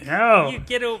like, I know. You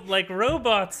get like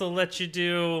robots will let you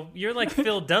do. You're like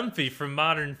Phil Dunphy from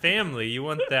Modern Family. You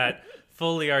want that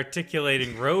fully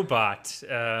articulating robot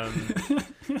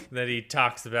that he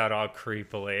talks about all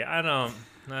creepily. I don't.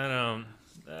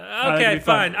 Okay,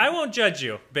 fine. I won't judge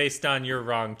you based on your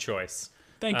wrong choice.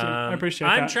 Thank you. I appreciate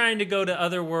that. I'm trying to go to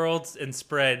other worlds and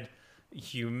spread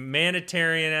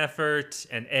humanitarian effort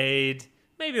and aid,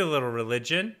 maybe a little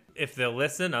religion. If they'll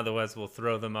listen, otherwise we'll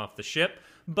throw them off the ship.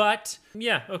 But,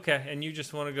 yeah, okay. And you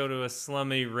just want to go to a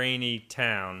slummy, rainy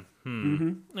town.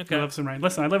 Mm-hmm. Okay. I love some rain.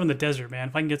 Listen, I live in the desert, man.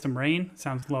 If I can get some rain,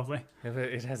 sounds lovely.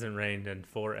 It hasn't rained in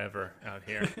forever out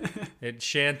here. It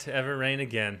shan't ever rain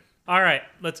again. All right,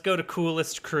 let's go to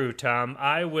coolest crew, Tom.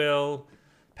 I will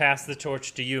pass the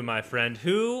torch to you, my friend.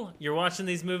 You're watching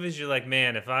these movies, you're like,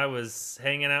 man, if I was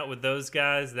hanging out with those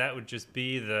guys, that would just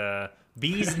be the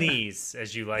bee's knees,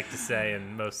 as you like to say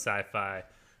in most sci-fi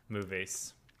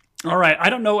movies. All right, I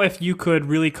don't know if you could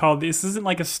really call this isn't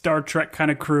like a Star Trek kind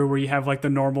of crew where you have like the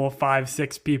normal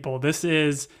 5-6 people. This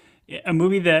is a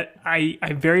movie that I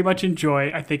very much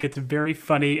enjoy. I think it's very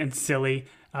funny and silly,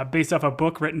 based off a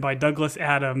book written by Douglas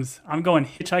Adams. I'm going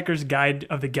Hitchhiker's Guide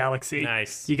of the Galaxy.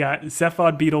 Nice. You got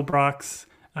Cephod Beetlebrox,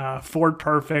 Ford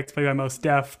Perfect, played by Mos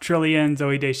Def, Trillian,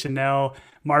 Zooey Deschanel,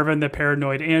 Marvin the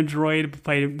Paranoid Android,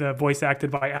 played the voice acted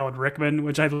by Alan Rickman,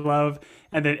 which I love,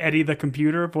 and then Eddie the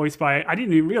Computer, voiced by, I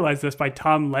didn't even realize this, by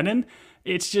Tom Lennon.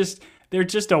 They're just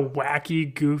a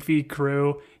wacky, goofy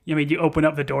crew. I mean, you open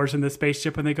up the doors in the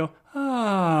spaceship and they go,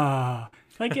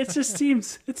 like it just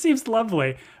seems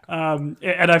lovely. And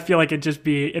I feel like it'd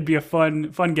be a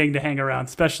fun gang to hang around,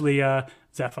 especially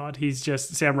Zephod. He's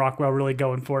just Sam Rockwell really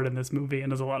going for it in this movie,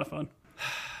 and it's a lot of fun.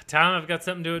 Tom, I've got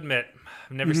something to admit.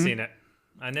 I've never seen it.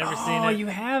 I've never seen it. Oh, you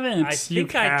haven't? I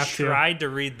think I tried to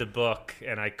read the book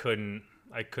and I couldn't.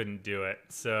 I couldn't do it.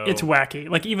 So It's wacky.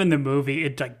 Like, even the movie,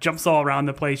 it like jumps all around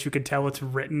the place. You could tell it's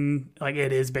written like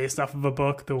it is based off of a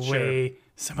book, the way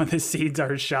some of the scenes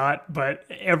are shot, but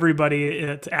everybody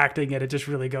that's acting it just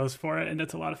really goes for it, and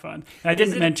it's a lot of fun. And I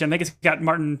didn't mention, I think it's got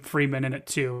Martin Freeman in it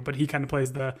too, but he kind of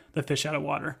plays the fish out of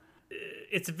water.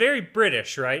 It's very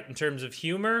British, right, in terms of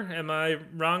humor? Am I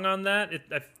wrong on that?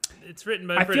 It's written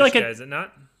by British guys, is it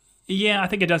not? Yeah, I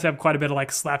think it does have quite a bit of like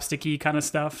slapsticky kind of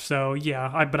stuff. So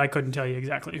yeah, but I couldn't tell you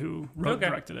exactly who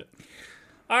directed it.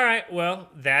 All right, well,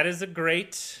 that is a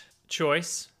great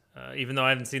choice. Even though I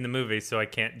haven't seen the movie, so I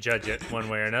can't judge it one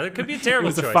way or another. It could be a terrible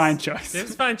choice. It was a fine choice. It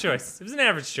was a fine choice. It was an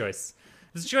average choice.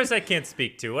 It was a choice I can't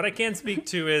speak to. What I can speak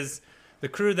to is the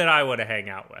crew that I want to hang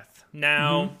out with.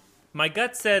 Now, my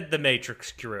gut said the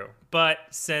Matrix crew, but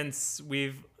since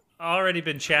we've already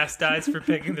been chastised for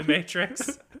picking the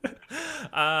Matrix,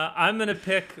 I'm going to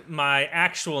pick my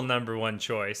actual number one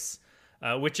choice,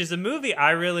 which is a movie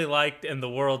I really liked and the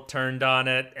world turned on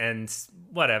it, and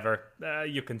whatever.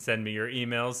 You can send me your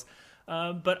emails.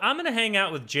 But I'm going to hang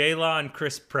out with J-Law and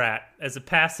Chris Pratt as a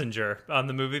passenger on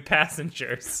the movie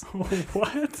Passengers.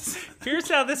 What? Here's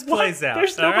how this plays out.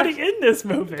 There's nobody in this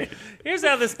movie. Here's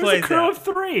how this plays out. There's a crew of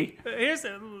three.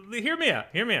 Hear me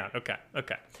out.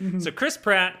 Okay. So Chris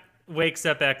Pratt wakes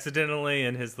up accidentally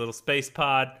in his little space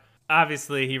pod.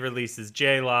 Obviously, he releases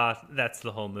J-Law. That's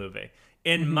the whole movie.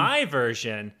 In my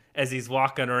version, as he's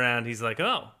walking around, he's like,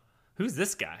 oh, who's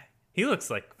this guy? He looks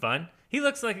like fun. He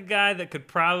looks like a guy that could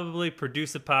probably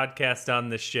produce a podcast on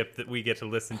this ship that we get to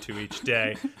listen to each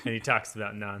day, and he talks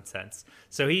about nonsense.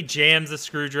 So he jams a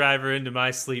screwdriver into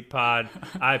my sleep pod.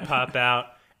 I pop out,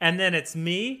 and then it's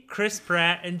me, Chris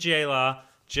Pratt, and J-Law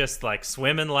just like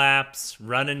swimming laps,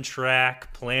 running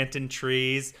track, planting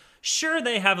trees. Sure,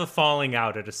 they have a falling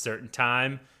out at a certain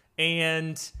time,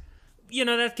 and, you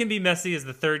know, that can be messy as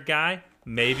the third guy.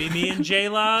 Maybe me and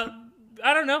J-Law,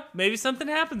 I don't know, maybe something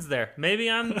happens there.Maybe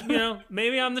I'm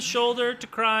the shoulder to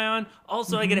cry on.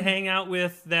 Also, I get to hang out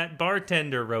with that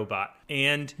bartender robot.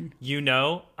 And, you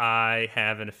know, I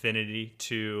have an affinity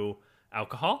to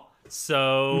alcohol.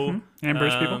 So, and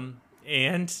British people.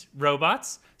 And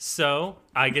robots. So,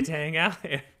 I get to hang out.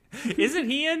 Isn't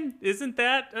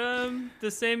that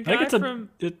the same guy? I think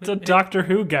it's a Doctor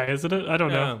Who guy, isn't it? I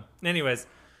don't know. Anyways,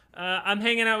 I'm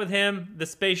hanging out with him. The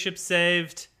spaceship's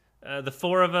saved. The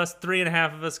four of us,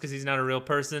 3.5 of us, because he's not a real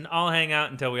person, all hang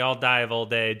out until we all die of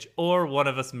old age, or one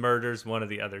of us murders one of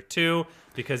the other two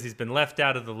because he's been left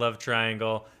out of the love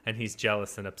triangle and he's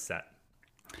jealous and upset.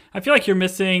 I feel like you're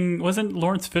missing, wasn't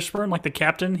Lawrence Fishburne like the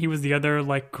captain? He was the other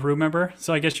like crew member,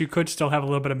 so I guess you could still have a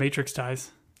little bit of Matrix ties.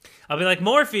 I'll be like,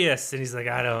 Morpheus, and he's like,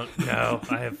 I don't know,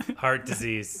 I have heart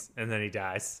disease, and then he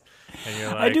dies. And you're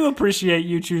like, I do appreciate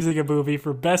you choosing a movie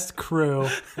for best crew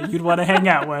that you'd want to hang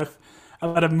out with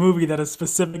about a movie that is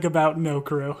specific about no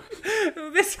crew.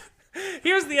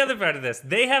 Here's the other part of this.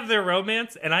 They have their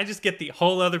romance, and I just get the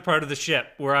whole other part of the ship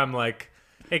where I'm like,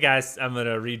 hey guys, I'm going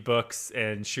to read books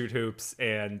and shoot hoops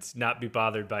and not be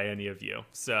bothered by any of you.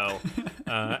 So,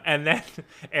 and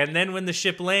then when the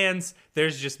ship lands,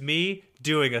 there's just me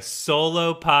doing a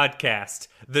solo podcast.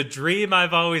 The dream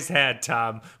I've always had,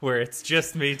 Tom, where it's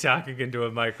just me talking into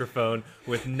a microphone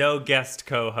with no guest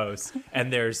co-host.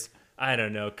 And there's, I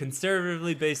don't know,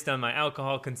 conservatively based on my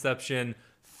alcohol consumption,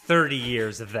 30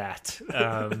 years of that.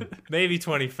 Maybe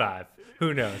 25.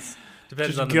 Who knows?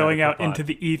 Depends just on the going out pod. into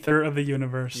the ether of the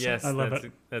universe. Yes, I love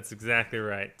it. That's exactly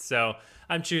right. So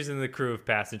I'm choosing the crew of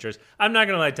Passengers. I'm not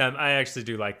going to lie, Tom, I actually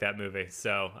do like that movie.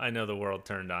 So I know the world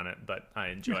turned on it, but I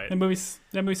enjoy it. That movie's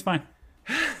fine.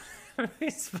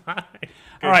 It's fine. Good.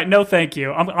 All right, no thank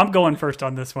you. I'm going first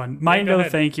on this one. My go no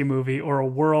ahead. thank you movie, or a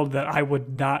world that I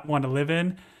would not want to live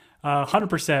in,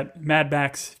 100% Mad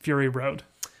Max Fury Road,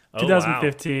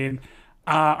 2015.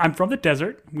 Wow. I'm from the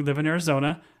desert. We live in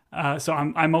Arizona. So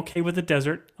I'm okay with the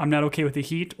desert. I'm not okay with the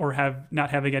heat or not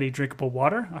having any drinkable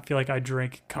water. I feel like I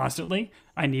drink constantly.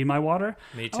 I need my water.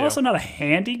 Me too. I'm also not a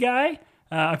handy guy.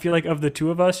 I feel like of the two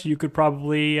of us, you could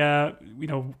probably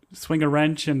swing a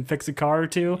wrench and fix a car or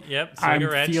two. Yep, swing a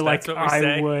wrench. I feel That's like what we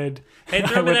say. I would. Hey,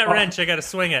 throw me that wrench. I got to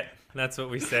swing it. That's what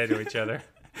we say to each other.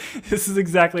 This is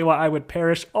exactly why I would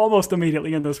perish almost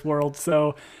immediately in this world.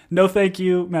 So no thank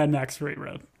you, Mad Max Fury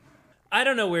Road. I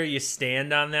don't know where you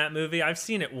stand on that movie. I've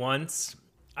seen it once.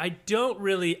 I don't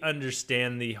really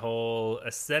understand the whole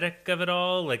aesthetic of it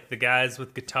all, like the guys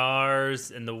with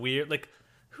guitars and the weird, like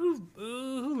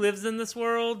who lives in this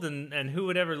world and who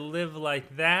would ever live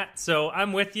like that? So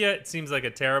I'm with you. It seems like a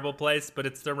terrible place, but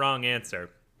it's the wrong answer.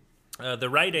 The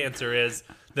right answer is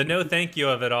the no thank you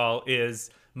of it all is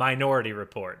Minority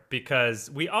Report, because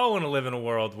we all want to live in a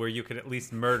world where you can at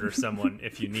least murder someone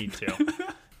if you need to.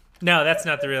 No, that's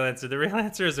not the real answer. The real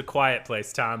answer is A Quiet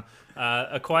Place, Tom.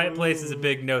 A Quiet Place is a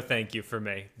big no thank you for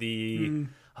me.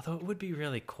 Although it would be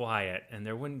really quiet and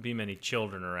there wouldn't be many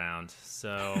children around.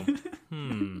 So,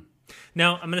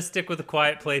 No, I'm going to stick with A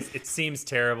Quiet Place. It seems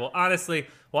terrible. Honestly,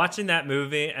 watching that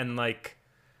movie and like,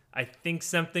 I think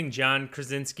something John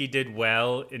Krasinski did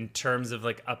well in terms of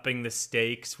like upping the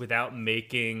stakes without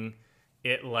making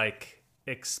it like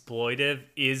exploitive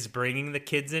is bringing the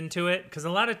kids into it. Because a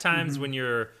lot of times when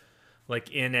you're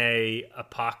like in a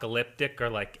apocalyptic or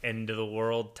like end of the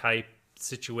world type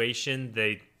situation,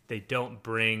 they don't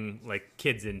bring like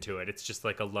kids into it. It's just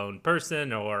like a lone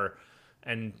person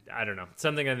and I don't know,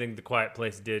 something I think The Quiet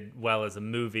Place did well as a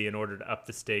movie in order to up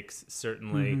the stakes,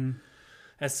 certainly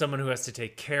as someone who has to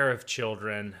take care of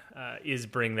children, is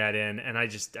bring that in. And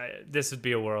this would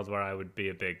be a world where I would be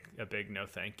a big no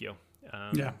thank you.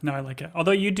 Yeah, no, I like it.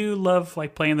 Although you do love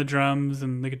like playing the drums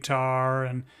and the guitar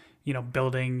and,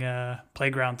 building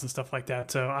playgrounds and stuff like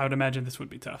that. So I would imagine this would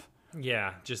be tough.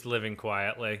 Yeah, just living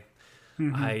quietly.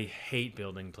 I hate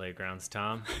building playgrounds,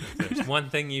 Tom. If there's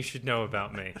one thing you should know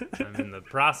about me, I'm in the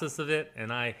process of it,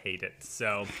 and I hate it.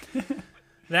 So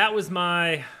that was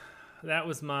my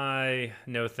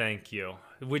no thank you.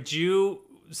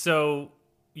 So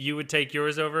you would take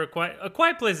yours over A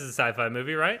Quiet Place is a sci-fi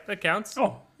movie, right? That counts.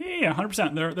 Oh, yeah,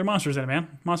 100%. They're monsters in it,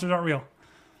 man. Monsters aren't real.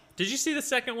 Did you see the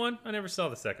second one? I never saw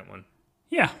the second one.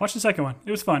 Yeah, watch the second one.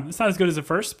 It was fun. It's not as good as the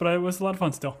first, but it was a lot of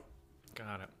fun still.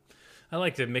 Got it. I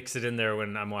like to mix it in there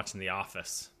when I'm watching The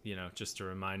Office, just to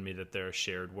remind me that they're a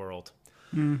shared world.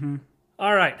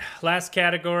 All right, last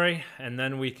category, and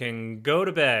then we can go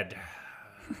to bed.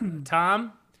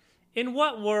 Tom, in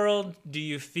what world do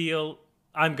you feel...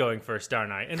 I'm going first,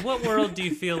 aren't I? In what world do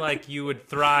you feel like you would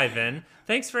thrive in?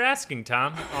 Thanks for asking,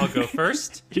 Tom. I'll go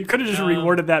first. You could have just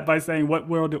reworded that by saying, what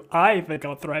world do I think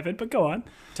I'll thrive in? But go on.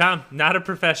 Tom, not a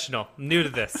professional. New to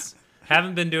this.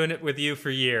 Haven't been doing it with you for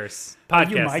years. Are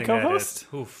you my co-host?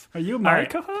 Are you my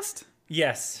co-host?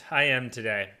 Yes, I am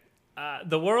today.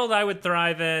 The world I would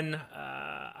thrive in,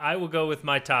 I will go with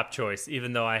my top choice,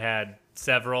 even though I had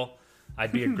several.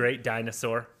 I'd be a great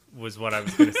dinosaur, was what I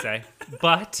was going to say.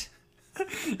 But...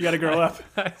 You got to grow up.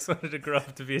 I just wanted to grow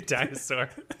up to be a dinosaur.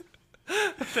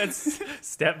 That's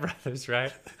Step Brothers,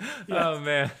 right? Yes. Oh,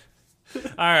 man.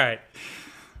 All right.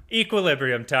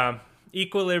 Equilibrium, Tom.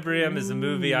 Equilibrium is a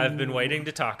movie I've been waiting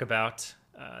to talk about.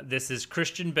 This is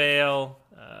Christian Bale,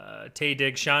 Taye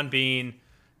Diggs, Sean Bean.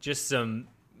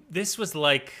 This was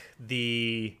like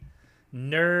the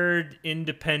nerd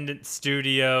independent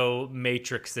studio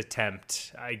Matrix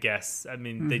attempt, I guess. I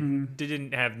mean, they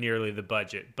didn't have nearly the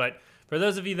budget. But for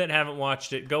those of you that haven't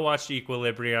watched it, go watch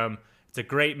Equilibrium. It's a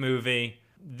great movie.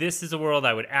 This is a world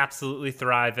I would absolutely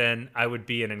thrive in. I would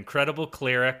be an incredible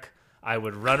cleric. I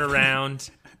would run around.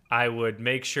 I would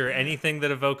make sure anything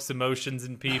that evokes emotions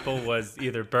in people was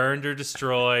either burned or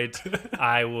destroyed.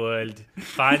 I would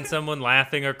find someone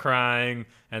laughing or crying,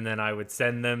 and then I would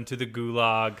send them to the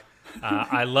gulag.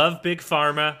 I love Big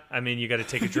Pharma. I mean, you got to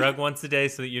take a drug once a day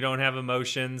so that you don't have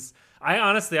emotions. I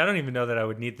don't even know that I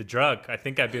would need the drug. I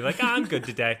think I'd be like, I'm good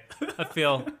today.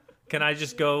 Can I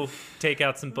just go take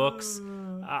out some books?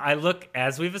 I look,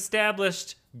 as we've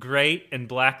established, great in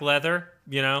black leather,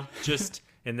 just...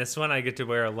 In this one, I get to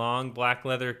wear a long black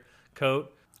leather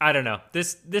coat. I don't know.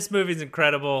 This movie's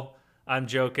incredible. I'm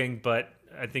joking, but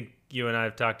I think you and I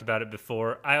have talked about it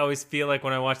before. I always feel like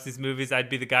when I watch these movies, I'd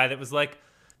be the guy that was like,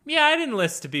 yeah, I'd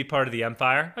enlist to be part of the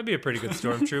Empire. I'd be a pretty good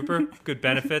stormtrooper, good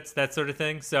benefits, that sort of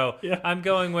thing. So yeah. I'm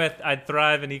going with I'd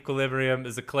thrive in Equilibrium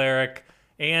as a cleric,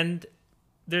 and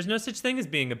there's no such thing as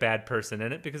being a bad person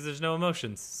in it because there's no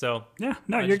emotions. So yeah,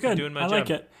 no, you're good. Doing my I job. like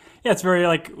it. Yeah, it's very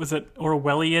was it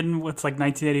Orwellian? It's like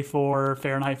 1984,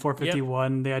 Fahrenheit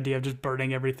 451. Yep. The idea of just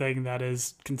burning everything that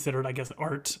is considered, I guess,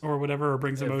 art or whatever, or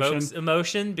brings emotion. Evokes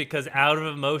emotion because out of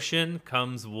emotion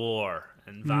comes war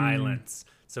and violence.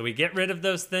 So we get rid of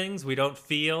those things we don't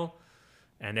feel,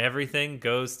 and everything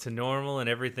goes to normal and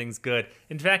everything's good.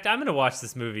 In fact, I'm going to watch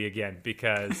this movie again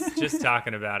because just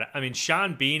talking about it. I mean,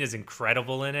 Sean Bean is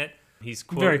incredible in it. He's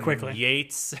quoting very quickly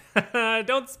Yeats.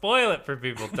 Don't spoil it for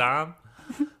people, Tom.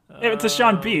 If it's a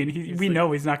Sean Bean, we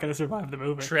know he's not going to survive the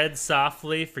movie. Tread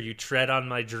softly, for you tread on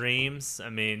my dreams. I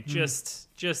mean, just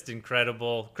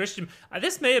incredible.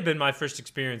 This may have been my first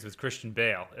experience with Christian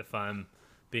Bale, if I'm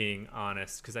being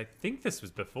honest, because I think this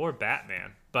was before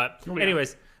Batman. But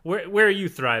anyways, where are you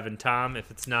thriving, Tom,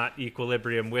 if it's not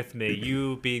Equilibrium with me?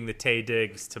 You being the Taye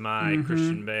Diggs to my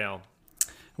Christian Bale.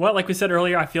 Well, like we said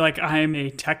earlier, I feel like I'm a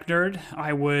tech nerd.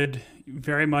 I would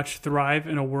very much thrive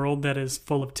in a world that is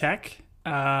full of tech.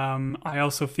 I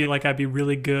also feel like I'd be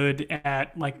really good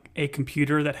at like a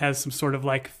computer that has some sort of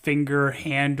like finger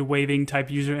hand waving type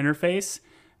user interface.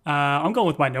 I'm going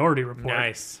with Minority Report.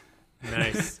 Nice.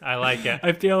 I like it.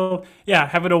 I feel,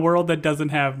 having a world that doesn't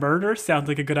have murder sounds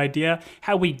like a good idea.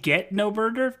 How we get no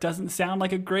murder doesn't sound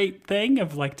like a great thing,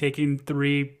 of like taking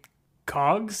 3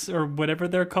 cogs or whatever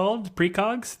they're called,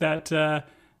 precogs, that,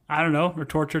 I don't know, are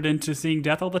tortured into seeing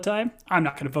death all the time. I'm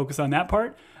not going to focus on that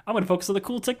part. I'm going to focus on the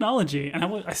cool technology. And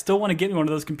I still want to get me one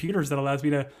of those computers that allows me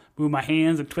to move my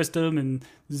hands and twist them and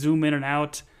zoom in and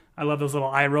out. I love those little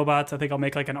eye robots. I think I'll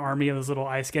make like an army of those little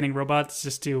eye scanning robots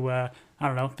just to, I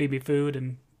don't know, feed me food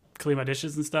and clean my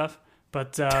dishes and stuff.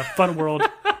 But fun world.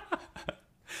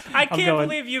 I can't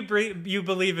believe you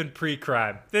believe in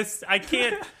pre-crime. I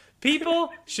can't.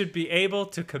 People should be able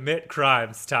to commit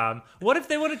crimes, Tom. What if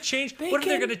they want to change? What if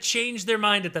they're going to change their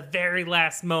mind at the very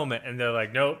last moment and they're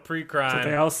like, nope, pre-crime? That's what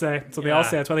they all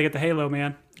say. That's why they get the halo,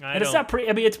 man. It's not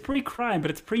it's pre-crime, but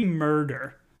it's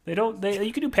pre-murder.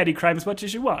 You can do petty crime as much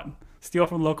as you want. Steal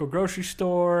from a local grocery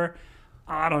store.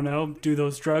 I don't know. Do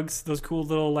those drugs, those cool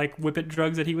little like whippet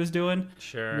drugs that he was doing.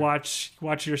 Sure. Watch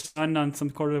your son on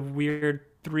some sort of weird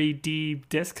 3D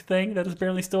disc thing that is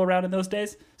barely still around in those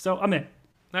days. So I'm in.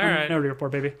 All right. Minority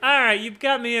Report, baby. All right, you've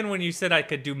got me in when you said I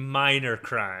could do minor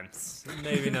crimes.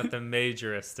 Maybe not the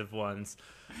majorest of ones.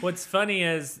 What's funny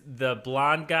is the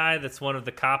blonde guy that's one of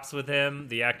the cops with him,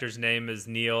 the actor's name is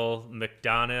Neil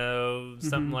McDonough,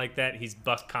 something like that. He's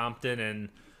Buck Compton in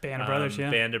Band of Brothers,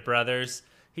 yeah. Band of Brothers.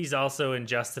 He's also in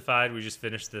Justified. We just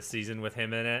finished the season with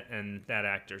him in it, and that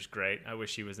actor's great. I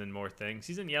wish he was in more things.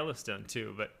 He's in Yellowstone,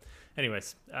 too. But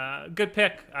anyways, good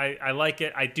pick. I like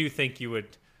it. I do think you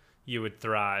would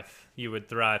thrive. You would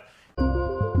thrive.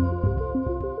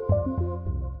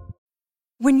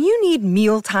 When you need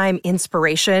mealtime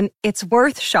inspiration, it's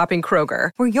worth shopping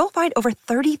Kroger, where you'll find over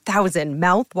 30,000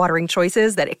 mouth-watering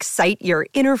choices that excite your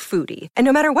inner foodie. And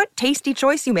no matter what tasty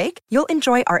choice you make, you'll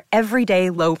enjoy our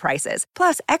everyday low prices,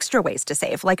 plus extra ways to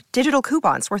save, like digital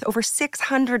coupons worth over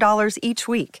 $600 each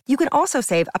week. You can also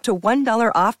save up to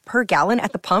 $1 off per gallon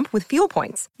at the pump with fuel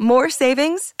points. More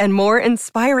savings and more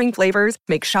inspiring flavors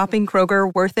make shopping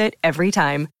Kroger worth it every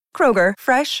time. Kroger,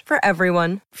 fresh for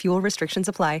everyone. Fuel restrictions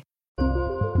apply.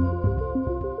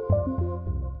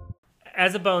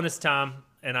 As a bonus, Tom,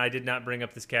 and I did not bring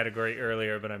up this category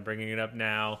earlier, but I'm bringing it up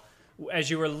now.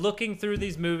 As you were looking through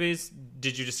these movies,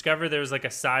 did you discover there was like a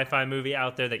sci-fi movie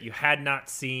out there that you had not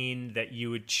seen that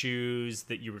you would choose,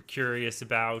 that you were curious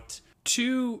about?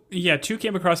 Two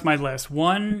came across my list.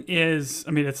 One is,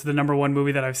 it's the number one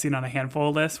movie that I've seen on a handful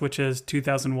of lists, which is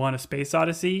 2001: A Space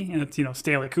Odyssey. And it's,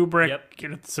 Stanley Kubrick. Yep.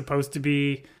 It's supposed to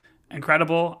be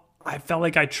incredible. I felt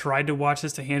like I tried to watch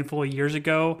this a handful of years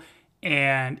ago,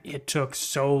 and it took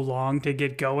so long to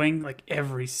get going. Like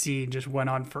every scene just went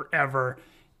on forever,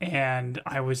 and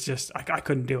I was just I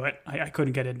couldn't do it. I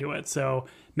couldn't get into it. So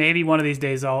maybe one of these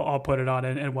days I'll put it on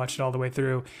and watch it all the way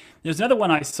through. There's another one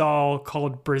I saw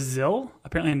called Brazil,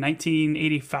 apparently a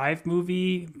 1985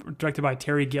 movie directed by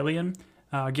Terry Gilliam,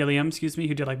 who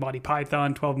did like Monty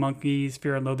Python, 12 Monkeys,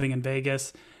 Fear and Loathing in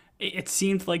Vegas. It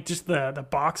seemed like just the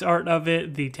box art of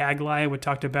it, the tagline, we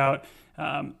talked about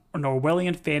an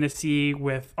Orwellian fantasy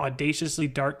with audaciously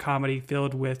dark comedy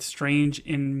filled with strange,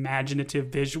 imaginative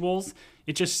visuals.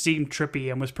 It just seemed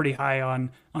trippy and was pretty high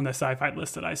on the sci-fi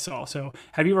list that I saw. So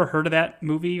have you ever heard of that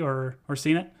movie or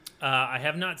seen it? I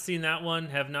have not seen that one,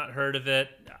 have not heard of it.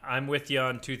 I'm with you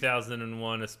on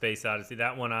 2001: A Space Odyssey.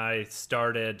 That one I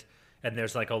started, and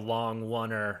there's like a long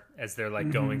oneer as they're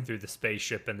like going through the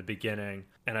spaceship in the beginning,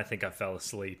 and I think I fell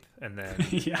asleep. And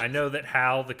then I know that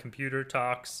Hal, the computer,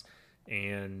 talks,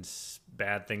 and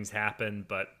bad things happen,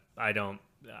 but I don't.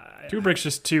 Kubrick's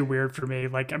just too weird for me.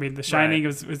 Like, The Shining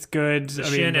was good.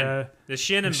 The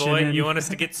Shinnin boy. You want us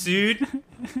to get sued?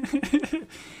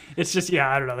 It's just,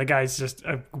 I don't know. The guy's just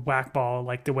a whack-ball,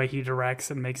 like the way he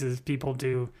directs and makes his people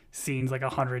do scenes like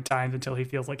 100 times until he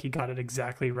feels like he got it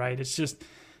exactly right. It's just,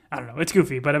 I don't know. It's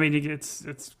goofy, but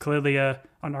it's clearly an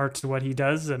art to what he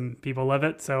does, and people love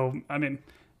it. So,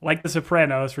 like The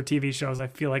Sopranos for TV shows, I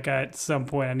feel like at some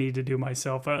point I need to do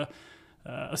myself a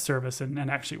service and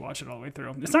actually watch it all the way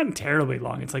through. It's not terribly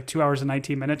long. It's like 2 hours and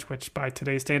 19 minutes, which by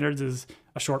today's standards is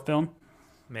a short film.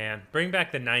 Man, bring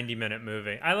back the 90-minute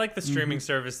movie. I like the streaming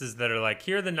services that are like,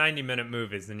 here are the 90-minute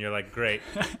movies, and you're like, great,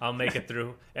 I'll make it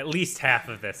through at least half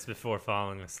of this before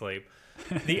falling asleep.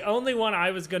 The only one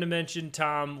I was going to mention,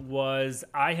 Tom, was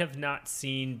I have not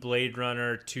seen Blade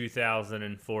Runner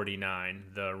 2049,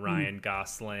 the Ryan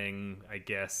Gosling, I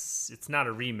guess. It's not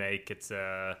a remake, it's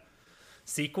a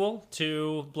sequel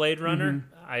to Blade Runner.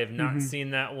 I have not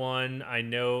seen that one. I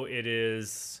know it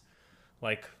is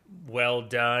like well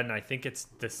done. I think it's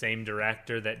the same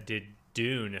director that did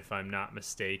Dune, if I'm not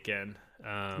mistaken.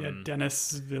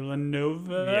 Dennis Villeneuve.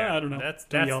 Yeah, I don't know. That's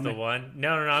the one.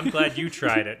 No, I'm glad you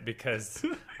tried it because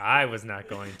I was not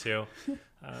going to.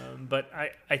 But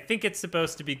I think it's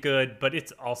supposed to be good, but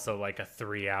it's also like a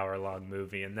 3-hour-long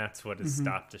movie, and that's what has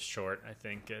stopped us short, I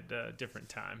think, at different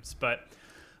times. But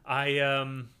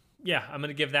I'm going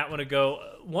to give that one a go.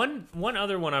 One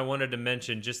other one I wanted to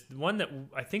mention, just one that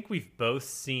I think we've both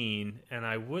seen, and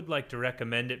I would like to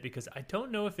recommend it because I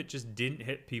don't know if it just didn't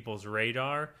hit people's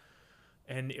radar,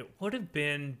 and it would have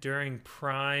been during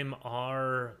prime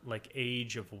our like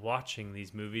age of watching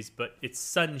these movies, but it's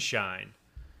Sunshine,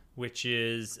 which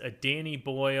is a Danny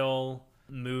Boyle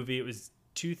movie. It was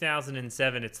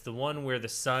 2007. It's the one where the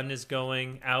sun is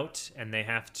going out and they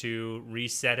have to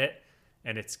reset it.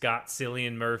 And it's got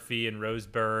Cillian Murphy and Rose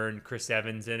Byrne, Chris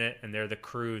Evans in it, and they're the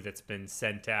crew that's been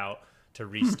sent out to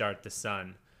restart the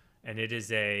sun. And it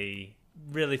is a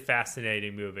really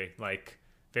fascinating movie, like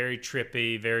very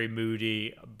trippy, very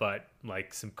moody, but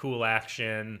like some cool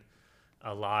action,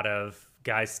 a lot of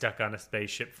guys stuck on a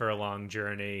spaceship for a long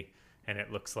journey, and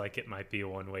it looks like it might be a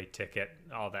one-way ticket,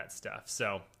 all that stuff.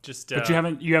 So just But you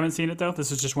haven't seen it though? This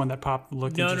is just one that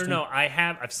looked interesting. No.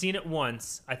 I've seen it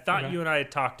once. I thought you and I had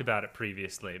talked about it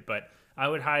previously, but I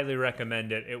would highly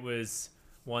recommend it. It was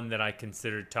one that I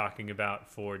considered talking about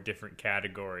for different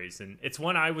categories, and it's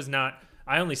one I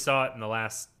only saw it in the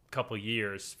last couple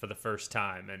years for the first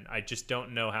time, and I just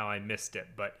don't know how I missed it,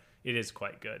 but it is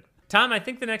quite good. Tom, I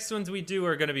think the next ones we do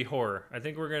are going to be horror. I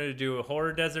think we're going to do a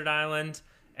horror desert island.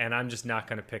 And I'm just not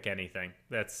going to pick anything.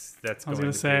 That's. I was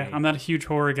going to say I'm not a huge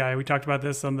horror guy. We talked about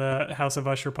this on the House of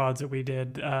Usher pods that we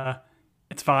did.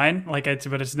 It's fine, but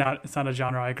it's not a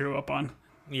genre I grew up on.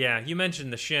 Yeah, you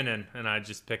mentioned The Shinnin, and I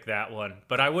just picked that one.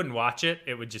 But I wouldn't watch it.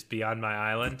 It would just be on my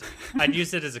island. I'd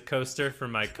use it as a coaster for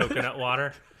my coconut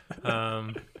water.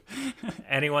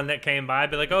 Anyone that came by,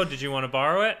 I'd be like, "Oh, did you want to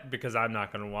borrow it?" Because I'm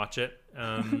not going to watch it.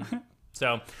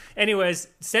 So anyways,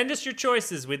 send us your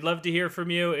choices. We'd love to hear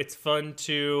from you. It's fun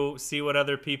to see what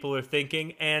other people are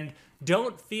thinking. And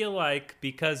don't feel like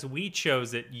because we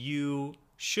chose it, you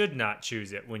should not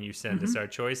choose it when you send us our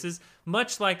choices.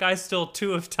 Much like I stole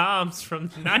 2 of Tom's from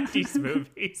the 90s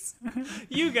movies.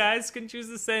 You guys can choose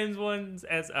the same ones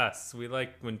as us. We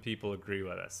like when people agree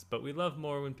with us, but we love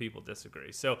more when people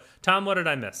disagree. So, Tom, what did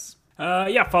I miss?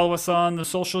 Follow us on the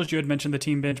socials. You had mentioned the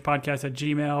Team Binge Podcast at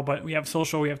Gmail, but we have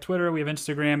social, we have Twitter, we have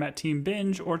Instagram at Team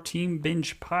Binge or Team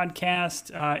Binge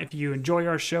Podcast. If you enjoy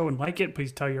our show and like it,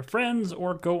 please tell your friends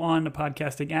or go on a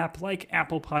podcasting app like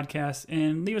Apple Podcasts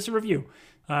and leave us a review.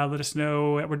 Let us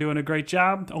know that we're doing a great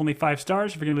job. Only 5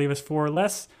 stars. If you're going to leave us 4 or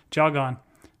less, jog on.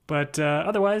 But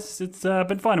otherwise, it's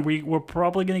been fun. We're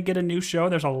probably going to get a new show.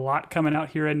 There's a lot coming out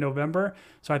here in November.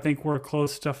 So I think we're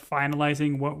close to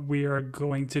finalizing what we are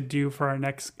going to do for our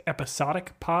next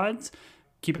episodic pods.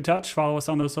 Keep in touch. Follow us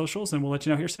on those socials, and we'll let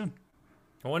you know here soon.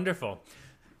 Wonderful.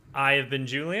 I have been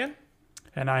Julian.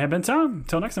 And I have been Tom.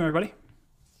 Until next time, everybody.